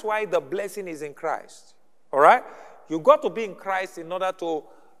 And that is why the blessing is in Christ. All right? You got to be in Christ in order to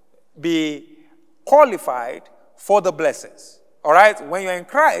be qualified for the blessings. All right? When you're in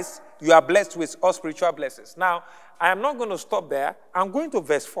Christ, you are blessed with all spiritual blessings. Now, I am not going to stop there. I'm going to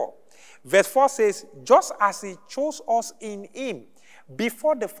verse 4. Verse 4 says, just as he chose us in him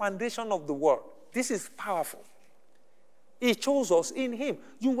before the foundation of the world. This is powerful. He chose us in him.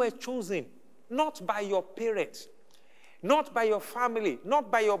 You were chosen, not by your parents, not by your family,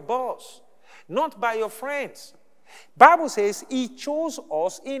 not by your boss, not by your friends. Bible says he chose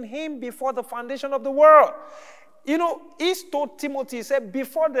us in him before the foundation of the world. You know, he told Timothy, he said,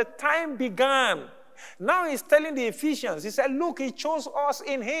 before the time began. Now he's telling the Ephesians, he said, look, he chose us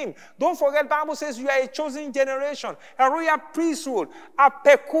in him. Don't forget, Bible says you are a chosen generation, a royal priesthood, a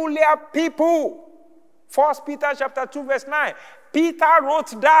peculiar people. 1 Peter chapter 2, verse 9. Peter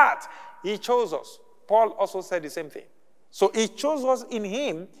wrote that. He chose us. Paul also said the same thing. So he chose us in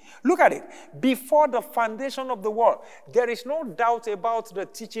him. Look at it. Before the foundation of the world. There is no doubt about the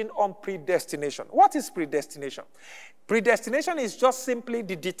teaching on predestination. What is predestination? Predestination is just simply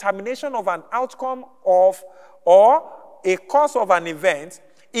the determination of an outcome of or a cause of an event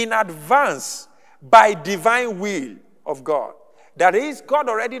in advance by divine will of God. That is, God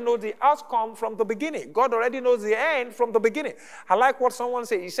already knows the outcome from the beginning. God already knows the end from the beginning. I like what someone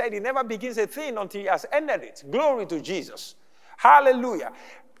said. He said he never begins a thing until he has ended it. Glory to Jesus. Hallelujah.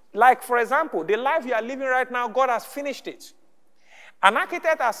 Like, for example, the life you are living right now, God has finished it. An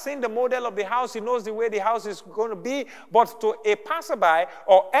architect has seen the model of the house. He knows the way the house is going to be. But to a passerby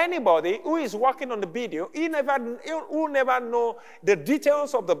or anybody who is working on the building, who never know the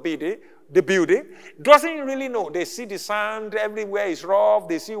details of the building, doesn't really know. They see the sand everywhere is rough.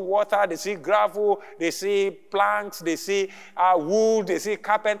 They see water. They see gravel. They see planks. They see wood. They see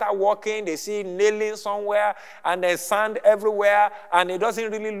carpenter working. They see nailing somewhere. And there's sand everywhere. And it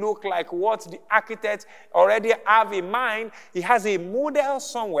doesn't really look like what the architect already have in mind. He has a model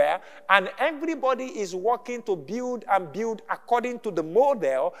somewhere. And everybody is working to build and build according to the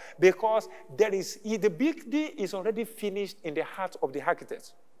model, because the building is already finished in the heart of the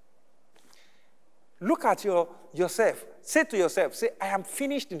architect. Look at yourself. Say to yourself, say, I am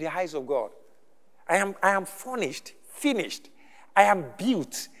finished in the eyes of God. I am furnished, finished. I am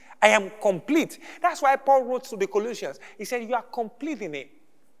built. I am complete. That's why Paul wrote to the Colossians. He said, you are complete in him.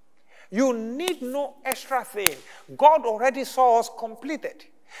 You need no extra thing. God already saw us completed.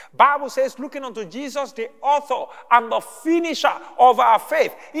 Bible says, looking unto Jesus, the author and the finisher of our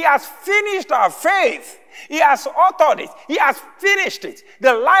faith. He has finished our faith. He has authored it. He has finished it.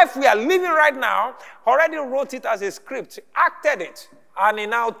 The life we are living right now, already wrote it as a script, acted it, and he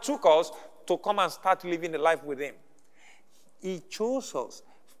now took us to come and start living the life with him. He chose us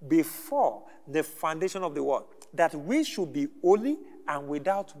before the foundation of the world, that we should be holy and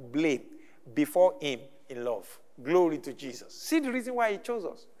without blame before him in love. Glory to Jesus. See the reason why he chose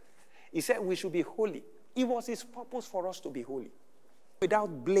us. He said we should be holy. It was his purpose for us to be holy.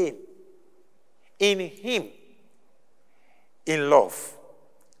 Without blame. In him. In love.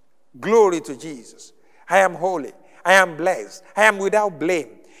 Glory to Jesus. I am holy. I am blessed. I am without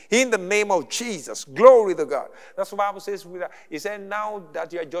blame. In the name of Jesus. Glory to God. That's what the Bible says. He said, now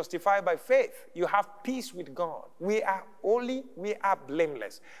that you are justified by faith, you have peace with God. We are holy. We are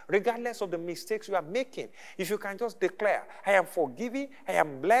blameless. Regardless of the mistakes you are making. If you can just declare, I am forgiven. I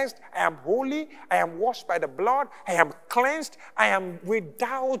am blessed. I am holy. I am washed by the blood. I am cleansed. I am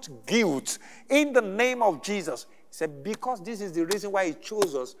without guilt. In the name of Jesus. He said, because this is the reason why he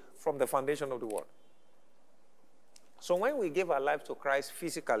chose us from the foundation of the world. So when we give our life to Christ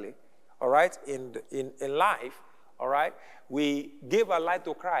physically, all right, in life, all right, we give our life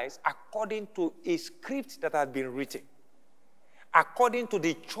to Christ according to a script that has been written, according to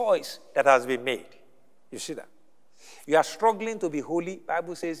the choice that has been made. You see that? You are struggling to be holy. The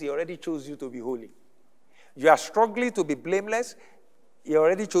Bible says he already chose you to be holy. You are struggling to be blameless. He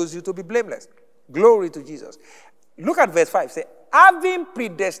already chose you to be blameless. Glory to Jesus. Look at verse 5. Say, having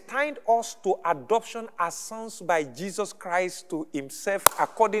predestined us to adoption as sons by Jesus Christ to himself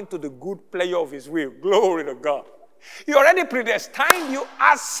according to the good pleasure of his will. Glory to God. He already predestined you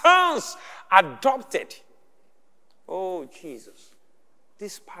as sons adopted. Oh, Jesus.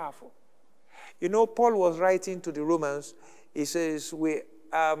 This is powerful. You know, Paul was writing to the Romans. He says,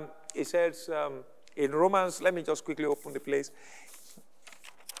 in Romans, let me just quickly open the place.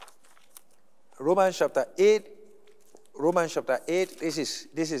 Romans chapter 8. Romans chapter 8,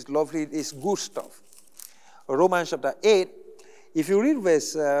 this is lovely, it's good stuff. Romans chapter 8, if you read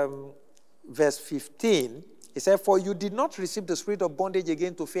verse 15, it says, for you did not receive the spirit of bondage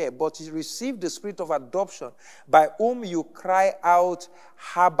again to fear, but you received the spirit of adoption, by whom you cry out,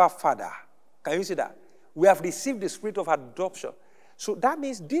 Abba, Father. Can you see that? We have received the spirit of adoption. So that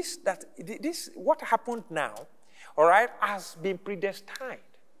means this, what happened now, all right, has been predestined.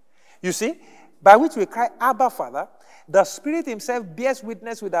 You see, by which we cry, Abba, Father. The Spirit himself bears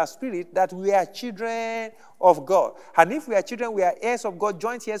witness with our spirit that we are children of God. And if we are children, we are heirs of God,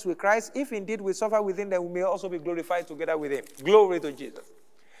 joint heirs with Christ. If indeed we suffer with him, then we may also be glorified together with him. Glory to Jesus.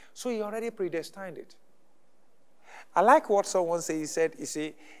 So he already predestined it. I like what someone said. He said, you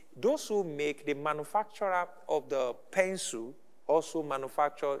see, those who make the manufacturer of the pencil also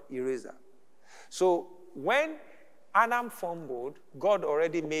manufacture eraser. So when Adam fumbled, God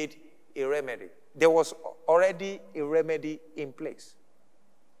already made a remedy. There was already a remedy in place.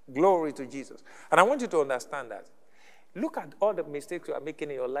 Glory to Jesus. And I want you to understand that. Look at all the mistakes you are making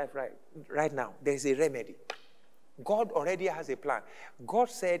in your life right now. There is a remedy. God already has a plan. God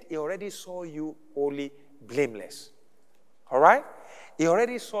said he already saw you holy, blameless. All right? He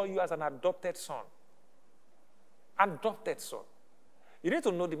already saw you as an adopted son. Adopted son. You need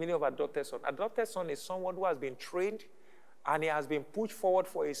to know the meaning of adopted son. Adopted son is someone who has been trained and he has been pushed forward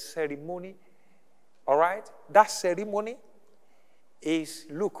for a ceremony. All right? That ceremony is,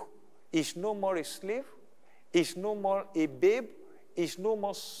 look, is no more a slave, is no more a babe, is no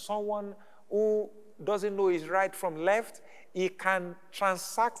more someone who doesn't know his right from left. He can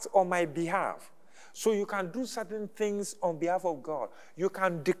transact on my behalf. So you can do certain things on behalf of God. You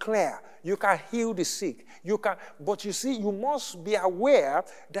can declare, you can heal the sick, but you see, you must be aware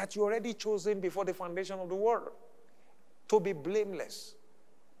that you're already chosen before the foundation of the world to be blameless,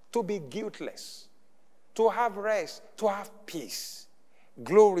 to be guiltless, to have rest, to have peace.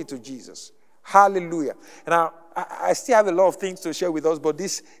 Glory to Jesus. Hallelujah. Now, I still have a lot of things to share with us, but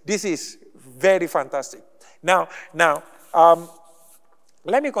this is very fantastic. Now,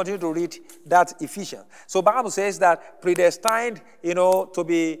 let me continue to read that Ephesians. So Bible says that predestined, to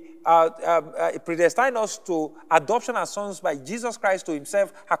be, predestined us to adoption as sons by Jesus Christ to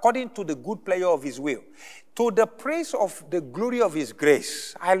himself according to the good pleasure of his will, to the praise of the glory of his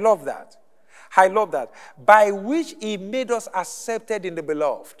grace. I love that. By which he made us accepted in the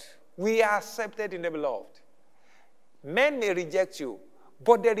beloved. We are accepted in the beloved. Men may reject you,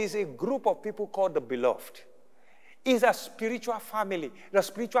 but there is a group of people called the beloved. It's a spiritual family. The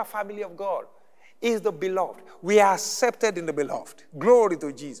spiritual family of God is the beloved. We are accepted in the beloved. Glory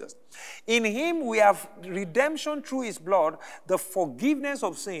to Jesus. In him we have redemption through his blood, the forgiveness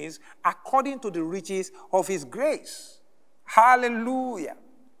of sins according to the riches of his grace. Hallelujah.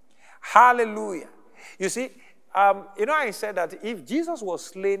 Hallelujah. You see, I said that if Jesus was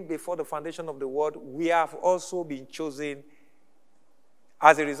slain before the foundation of the world, we have also been chosen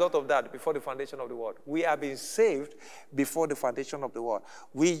as a result of that before the foundation of the world. We have been saved before the foundation of the world.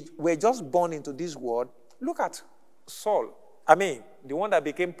 We were just born into this world. Look at Saul. The one that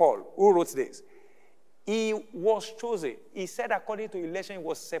became Paul. Who wrote this? He was chosen. He said according to election, he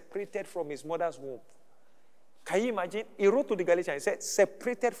was separated from his mother's womb. Can you imagine? He wrote to the Galatians, he said,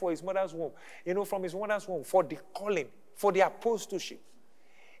 separated for his mother's womb. From his mother's womb, for the calling, for the apostleship.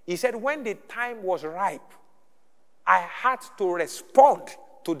 He said, when the time was ripe, I had to respond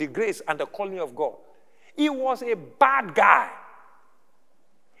to the grace and the calling of God. He was a bad guy.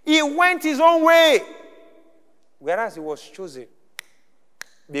 He went his own way. Whereas he was chosen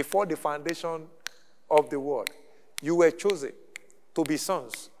before the foundation of the world. You were chosen to be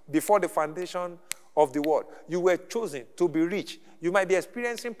sons before the foundation of the world. You were chosen to be rich. You might be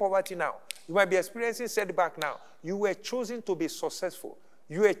experiencing poverty now. You might be experiencing setback now. You were chosen to be successful.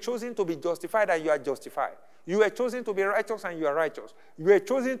 You were chosen to be justified and you are justified. You were chosen to be righteous and you are righteous. You were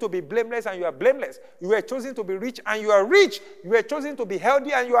chosen to be blameless and you are blameless. You were chosen to be rich and you are rich. You were chosen to be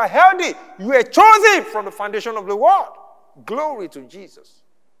healthy and you are healthy. You were chosen from the foundation of the world. Glory to Jesus.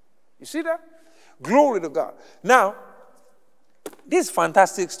 You see that? Glory to God. Now, this is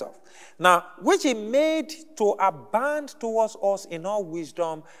fantastic stuff. Now, which he made to abound towards us in all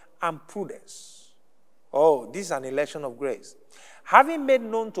wisdom and prudence. Oh, this is an election of grace. Having made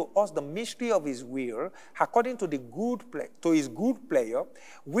known to us the mystery of his will, according to his good pleasure,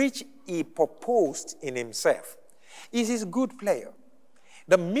 which he proposed in himself. Is his good pleasure.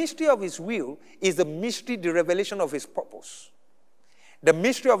 The mystery of his will is the mystery, the revelation of his purpose. The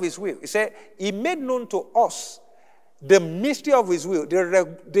mystery of his will. He said, he made known to us the mystery of his will,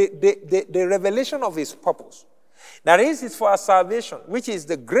 the revelation of his purpose. That is for our salvation, which is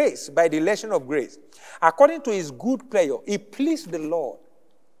the grace by the election of grace. According to his good pleasure, he pleased the Lord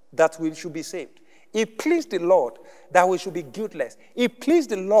that we should be saved. He pleased the Lord that we should be guiltless. He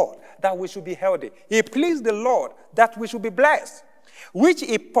pleased the Lord that we should be healthy. He pleased the Lord that we should be blessed, which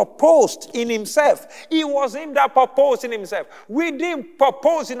he proposed in himself. It was him that proposed in himself. We didn't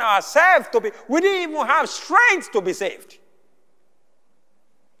propose in ourselves to be, we didn't even have strength to be saved.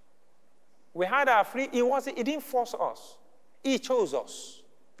 We had our free, he didn't force us. He chose us.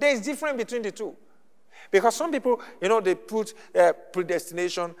 There is difference between the two. Because some people, they put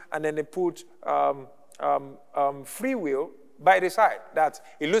predestination and then they put free will by the side. That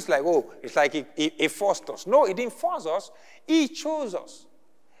it looks like, it's like he forced us. No, he didn't force us. He chose us.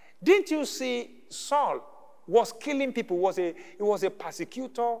 Didn't you see Saul was killing people? He was a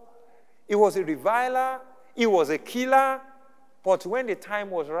persecutor. He was a reviler. He was a killer. But when the time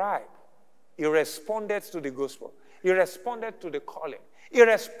was ripe, he responded to the gospel. He responded to the calling. He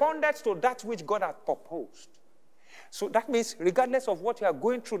responded to that which God had proposed. So that means regardless of what you are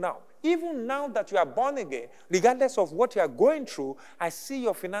going through now, even now that you are born again, regardless of what you are going through, I see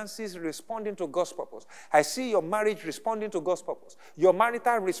your finances responding to God's purpose. I see your marriage responding to God's purpose. Your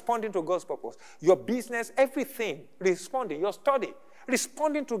marital responding to God's purpose. Your business, everything responding. Your study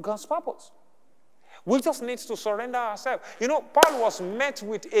responding to God's purpose. We just need to surrender ourselves. Paul was met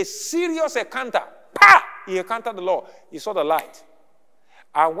with a serious encounter. He encountered the Lord. He saw the light.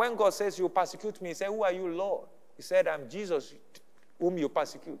 And when God says, you persecute me, he said, who are you, Lord? He said, I'm Jesus whom you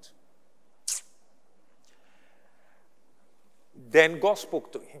persecute. Then God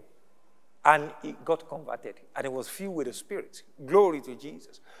spoke to him. And he got converted. And he was filled with the Spirit. Glory to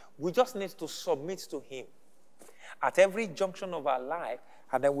Jesus. We just need to submit to him. At every junction of our life,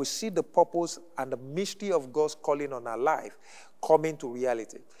 and then we see the purpose and the mystery of God's calling on our life coming to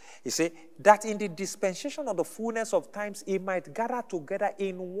reality. He said, that in the dispensation of the fullness of times, he might gather together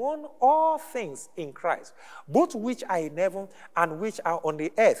in one all things in Christ, both which are in heaven and which are on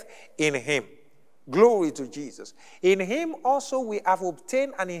the earth in him. Glory to Jesus. In him also we have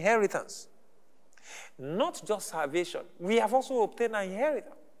obtained an inheritance. Not just salvation, we have also obtained an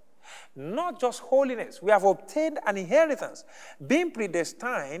inheritance. Not just holiness, we have obtained an inheritance, being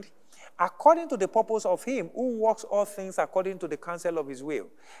predestined according to the purpose of him who works all things according to the counsel of his will,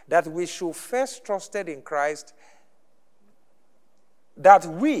 that we should first trusted in Christ, that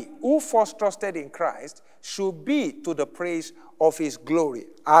we who first trusted in Christ should be to the praise of his glory.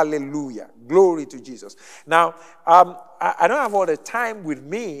 Hallelujah. Glory to Jesus. Now, I don't have all the time with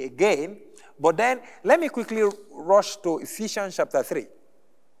me again, but then let me quickly rush to Ephesians chapter 3.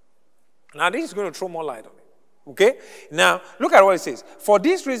 Now, this is going to throw more light on it. Okay? Now, look at what it says. For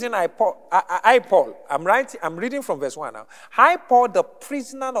this reason, Paul, I'm reading from verse 1 now. I, Paul, the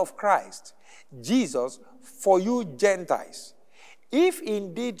prisoner of Christ, Jesus, for you Gentiles, if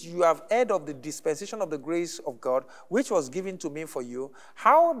indeed you have heard of the dispensation of the grace of God, which was given to me for you,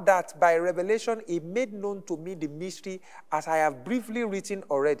 how that by revelation he made known to me the mystery, as I have briefly written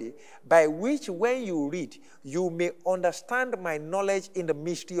already, by which when you read, you may understand my knowledge in the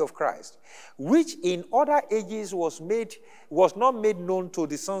mystery of Christ, which in other ages was not made known to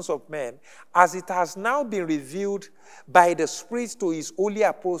the sons of men, as it has now been revealed by the Spirit to his holy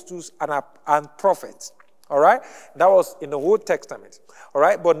apostles and prophets. All right? That was in the Old Testament. All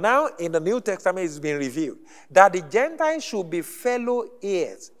right? But now in the New Testament it's been revealed that the Gentiles should be fellow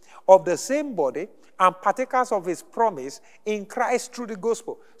heirs of the same body and partakers of his promise in Christ through the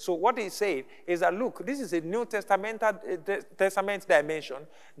gospel. So what he's saying is that, look, this is a New Testament dimension,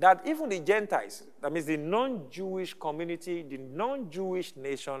 that even the Gentiles, that means the non-Jewish community, the non-Jewish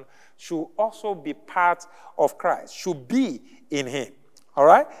nation, should also be part of Christ, should be in him. All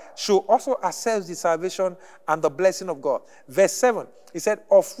right? Should also access the salvation and the blessing of God. Verse 7, he said,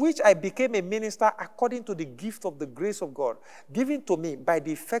 of which I became a minister according to the gift of the grace of God, given to me by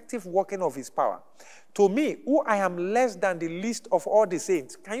the effective working of his power. To me, who I am less than the least of all the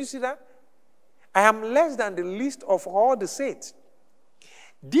saints. Can you see that? I am less than the least of all the saints.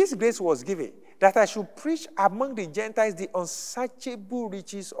 This grace was given, that I should preach among the Gentiles the unsearchable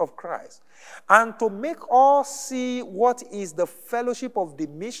riches of Christ, and to make all see what is the fellowship of the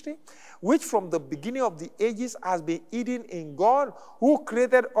mystery, which from the beginning of the ages has been hidden in God, who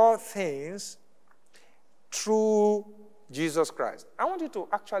created all things through Jesus Christ. I want you to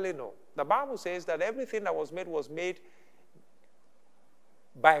actually know, the Bible says that everything that was made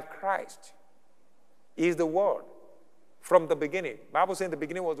by Christ. He is the Word. From the beginning. The Bible says in the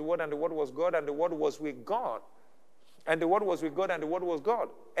beginning was the Word, and the Word was God, and the Word was with God. And the Word was with God, and the Word was God.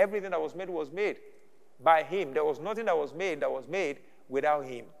 Everything that was made by him. There was nothing that was made without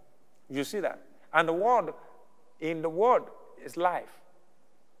him. You see that? And the Word, in the Word is life.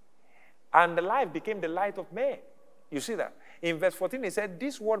 And the life became the light of man. You see that? In verse 14, he said,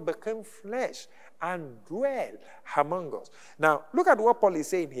 this Word became flesh and dwelt among us. Now, look at what Paul is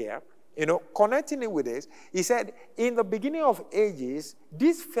saying here. You know, connecting it with this, he said, in the beginning of ages,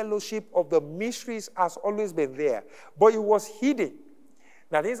 this fellowship of the mysteries has always been there, but it was hidden.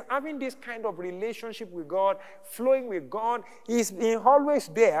 That is, having this kind of relationship with God, flowing with God, it's been always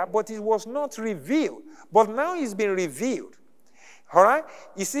there, but it was not revealed. But now it's been revealed. All right?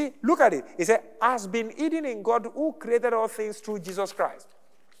 You see, look at it. He said, has been hidden in God who created all things through Jesus Christ.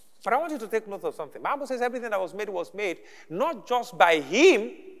 But I want you to take note of something. The Bible says everything that was made not just by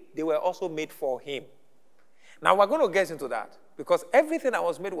him, they were also made for him. Now, we're going to get into that. Because everything that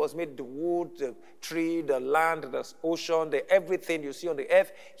was made, the wood, the tree, the land, the ocean, everything you see on the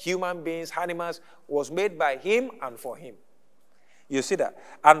earth, human beings, animals, was made by him and for him. You see that?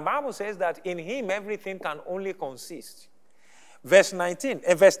 And the Bible says that in him everything can only consist. Verse 10,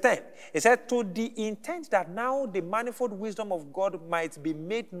 it said, to the intent that now the manifold wisdom of God might be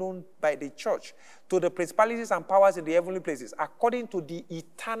made known by the church to the principalities and powers in the heavenly places, according to the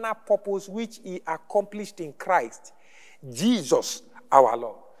eternal purpose which he accomplished in Christ, Jesus our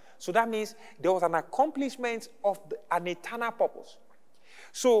Lord. So that means there was an accomplishment of an eternal purpose.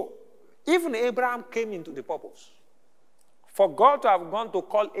 So even Abraham came into the purpose. For God to have gone to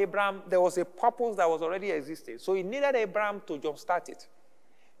call Abraham, there was a purpose that was already existing. So he needed Abraham to jumpstart it.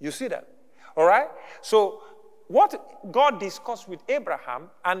 You see that? All right? So what God discussed with Abraham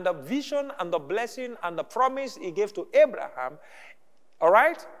and the vision and the blessing and the promise he gave to Abraham, all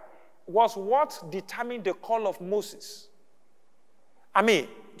right, was what determined the call of Moses. I mean,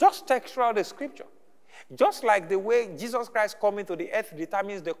 just check throughout the scripture. Just like the way Jesus Christ coming to the earth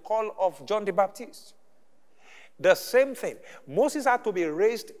determines the call of John the Baptist. The same thing. Moses had to be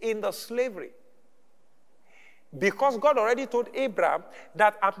raised in the slavery. Because God already told Abraham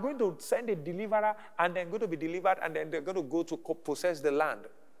that I'm going to send a deliverer and they're going to be delivered and then they're going to go to possess the land,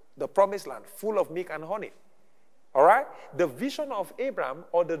 the promised land, full of milk and honey. All right? The vision of Abraham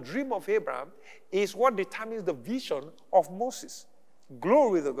or the dream of Abraham is what determines the vision of Moses.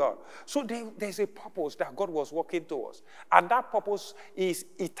 Glory to God. So there's a purpose that God was working towards. And that purpose is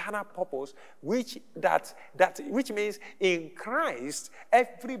eternal purpose, which means in Christ,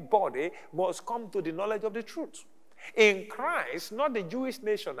 everybody must come to the knowledge of the truth. In Christ, not the Jewish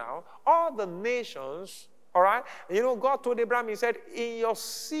nation now, all the nations, all right? You know, God told Abraham, he said, in your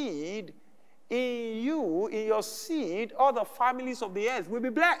seed, in you, in your seed, all the families of the earth will be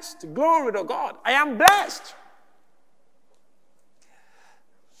blessed. Glory to God. I am blessed.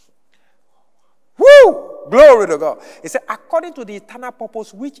 Woo! Glory to God. He said, according to the eternal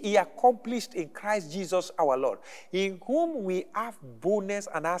purpose which he accomplished in Christ Jesus our Lord, in whom we have boldness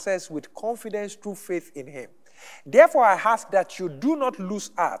and access with confidence through faith in him. Therefore I ask that you do not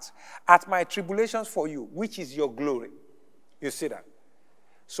lose heart at my tribulations for you, which is your glory. You see that?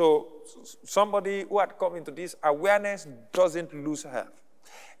 So somebody who had come into this awareness doesn't lose heart.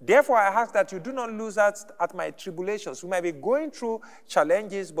 Therefore I ask that you do not lose heart at my tribulations. We might be going through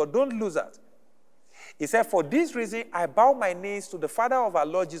challenges, but don't lose heart. He said, for this reason, I bow my knees to the Father of our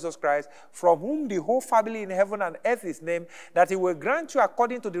Lord Jesus Christ, from whom the whole family in heaven and earth is named, that he will grant you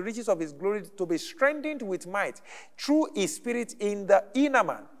according to the riches of his glory to be strengthened with might through his Spirit in the inner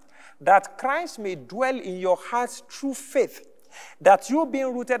man, that Christ may dwell in your hearts through faith, that you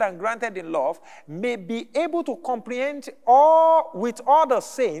being rooted and granted in love may be able to comprehend all with all the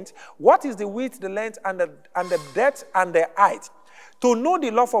saints what is the width, the length, and the depth and the height, to know the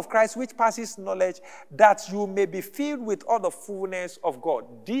love of Christ which passes knowledge, that you may be filled with all the fullness of God.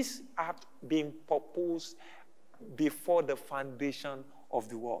 This had been proposed before the foundation of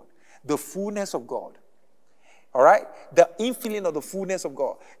the world. The fullness of God. All right? The infilling of the fullness of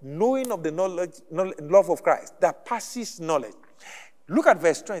God. Knowing of the love of Christ that passes knowledge. Look at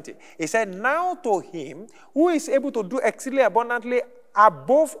verse 20. He said, now to him who is able to do exceedingly abundantly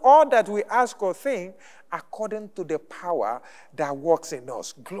above all that we ask or think, according to the power that works in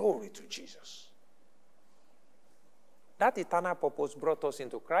us. Glory to Jesus. That eternal purpose brought us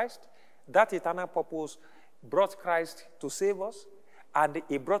into Christ. That eternal purpose brought Christ to save us. And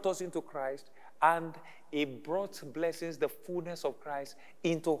he brought us into Christ. And he brought blessings, the fullness of Christ,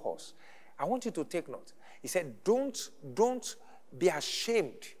 into us. I want you to take note. He said, don't be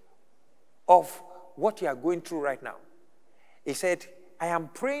ashamed of what you are going through right now. He said, I am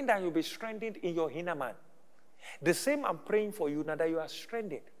praying that you'll be strengthened in your inner man. The same I'm praying for you now, that you are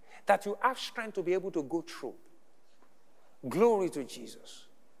strengthened, that you have strength to be able to go through. Glory to Jesus.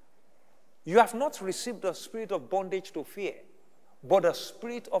 You have not received the spirit of bondage to fear, but the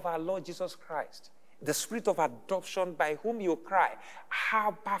spirit of our Lord Jesus Christ, the spirit of adoption by whom you cry,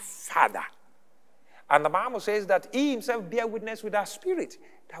 Abba, Father. And the Bible says that he himself bear witness with our spirit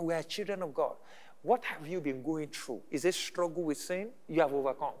that we are children of God. What have you been going through? Is it struggle with sin? You have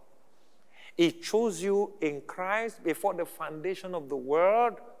overcome. He chose you in Christ before the foundation of the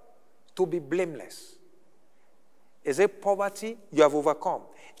world to be blameless. Is it poverty? You have overcome.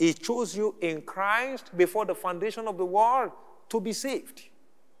 He chose you in Christ before the foundation of the world to be saved,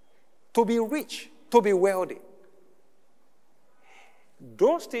 to be rich, to be wealthy.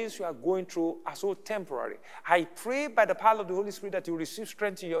 Those things you are going through are so temporary. I pray by the power of the Holy Spirit that you receive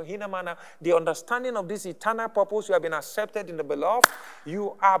strength in your inner man. The understanding of this eternal purpose, you have been accepted in the beloved.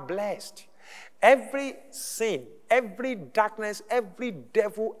 You are blessed. Every sin, every darkness, every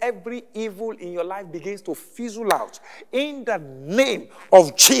devil, every evil in your life begins to fizzle out in the name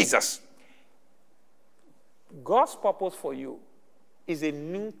of Jesus. God's purpose for you is a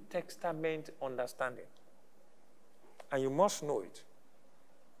New Testament understanding. And you must know it.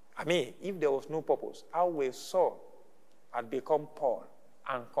 I mean, if there was no purpose, how will Saul had become Paul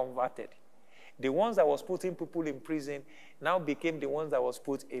and converted? The ones that was putting people in prison now became the ones that was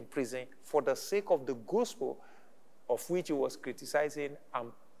put in prison for the sake of the gospel of which he was criticizing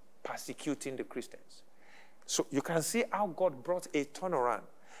and persecuting the Christians. So you can see how God brought a turnaround.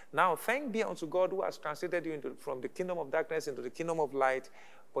 Now, thanks be unto God who has translated you from the kingdom of darkness into the kingdom of light.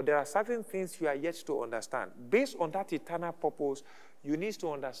 But there are certain things you are yet to understand. Based on that eternal purpose, you need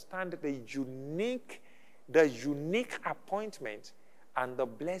to understand the unique appointment and the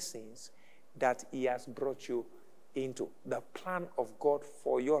blessings that he has brought you into. The plan of God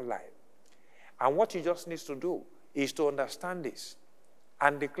for your life. And what you just need to do is to understand this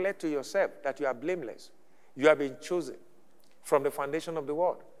and declare to yourself that you are blameless. You have been chosen from the foundation of the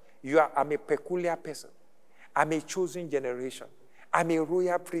world. I'm a peculiar person. I'm a chosen generation. I'm a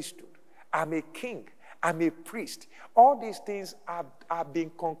royal priesthood. I'm a king. I'm a priest. All these things are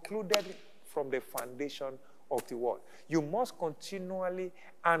being concluded from the foundation of the world. You must continually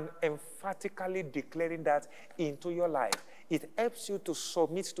and emphatically declaring that into your life. It helps you to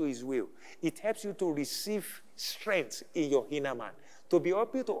submit to his will. It helps you to receive strength in your inner man, to be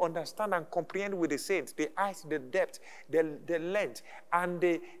able to understand and comprehend with the saints the height, the depth, the length, and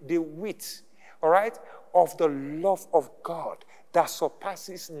the width, all right, of the love of God that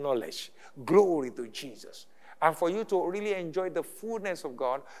surpasses knowledge. Glory to Jesus. and for you to really enjoy the fullness of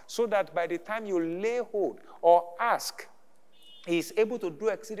God, so that by the time you lay hold or ask, He is able to do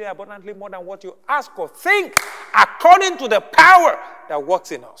exceedingly abundantly more than what you ask or think, according to the power that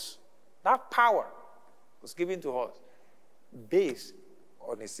works in us. That power was given to us based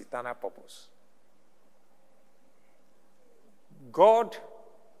on His eternal purpose. God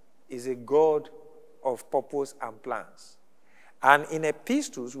is a God of purpose and plans. And in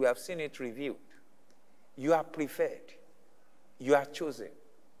Epistles, we have seen it revealed. You are preferred. You are chosen.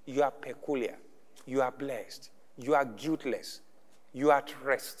 You are peculiar. You are blessed. You are guiltless. You are at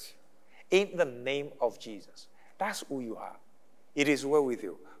rest. In the name of Jesus. That's who you are. It is well with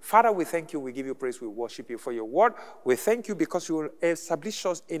you. Father, we thank you. We give you praise. We worship you for your word. We thank you because you will establish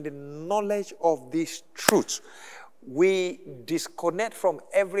us in the knowledge of these truths. We disconnect from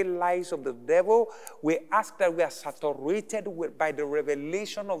every lies of the devil. We ask that we are saturated by the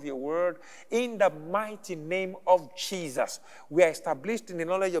revelation of your word in the mighty name of Jesus. We are established in the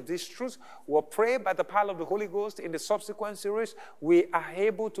knowledge of these truths. We'll pray by the power of the Holy Ghost in the subsequent series. We are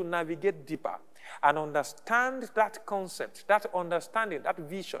able to navigate deeper and understand that concept, that understanding, that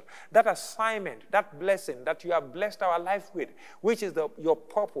vision, that assignment, that blessing that you have blessed our life with, which is your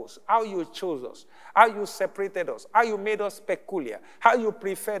purpose, how you chose us, how you separated us, how you made us peculiar, how you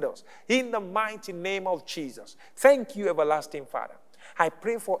preferred us, in the mighty name of Jesus. Thank you, everlasting Father. I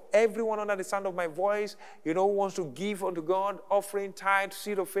pray for everyone under the sound of my voice, who wants to give unto God, offering, tithe,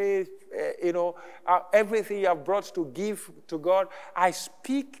 seed of faith, everything you have brought to give to God. I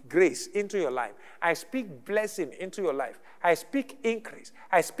speak grace into your life. I speak blessing into your life. I speak increase.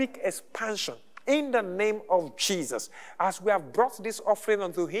 I speak expansion. In the name of Jesus, as we have brought this offering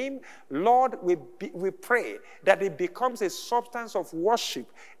unto Him, Lord, we pray that it becomes a substance of worship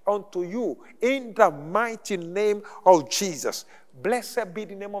unto you in the mighty name of Jesus. Blessed be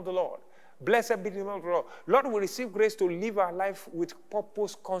the name of the Lord. Blessed be the name of the Lord. Lord, we receive grace to live our life with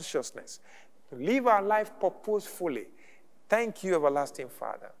purpose consciousness, to live our life purposefully. Thank you, everlasting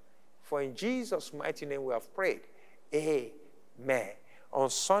Father. For in Jesus' mighty name we have prayed. Amen. On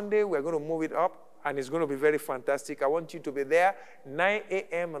Sunday, we're going to move it up, and it's going to be very fantastic. I want you to be there 9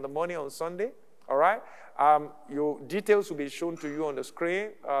 a.m. in the morning on Sunday. All right? Your details will be shown to you on the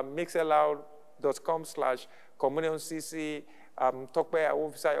screen. mixlr.com/communioncc, Tope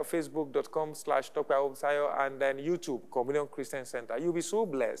Awofisayo, facebook.com/Tope Awofisayo, and then YouTube, Communion Christian Center. You'll be so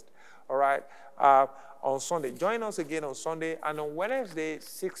blessed. All right? On Sunday. Join us again on Sunday. And on Wednesday,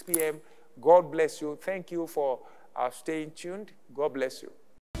 6 p.m., God bless you. Thank you for staying tuned. God bless you.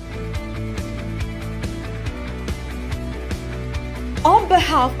 On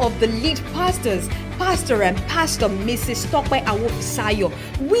behalf of the lead pastors, Pastor and Pastor Mrs. Tope Awofisayo,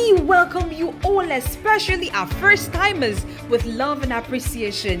 we welcome you all, especially our first-timers, with love and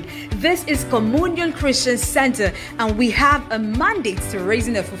appreciation. This is Communion Christian Center, and we have a mandate to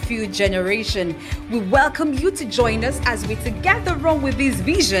raising a fulfilled generation. We welcome you to join us as we together run with this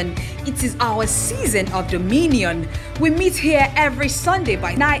vision. It is our season of dominion. We meet here every Sunday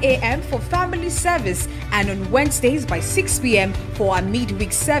by 9 a.m. for family service, and on Wednesdays by 6 p.m. for our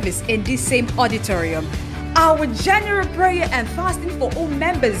midweek service in this same auditorium. Our general prayer and fasting for all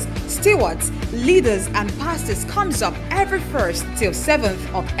members, stewards, leaders, and pastors comes up every 1st till 7th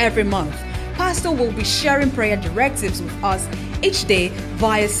of every month. Pastor will be sharing prayer directives with us each day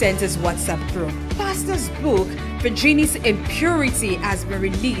via Center's WhatsApp group. Pastor's book, Virginity's Impurity, has been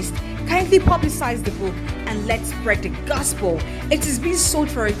released. Kindly publicize the book and let's spread the gospel. It is being sold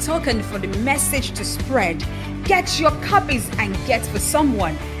for a token for the message to spread. Get your copies and get for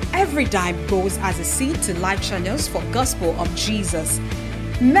someone. Every dime goes as a seed to live channels for gospel of Jesus.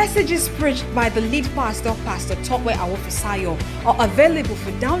 Messages preached by the lead pastor, Pastor Tope Awofisayo, are available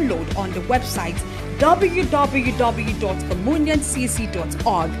for download on the website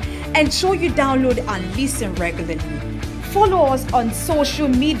www.communioncc.org. Ensure you download and listen regularly. Follow us on social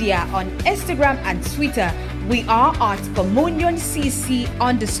media on Instagram and Twitter. We are at CommunionCC_.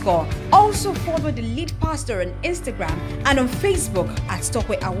 Also follow the lead pastor on Instagram and on Facebook at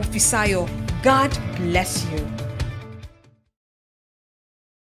Tope Awofisayo. God bless you.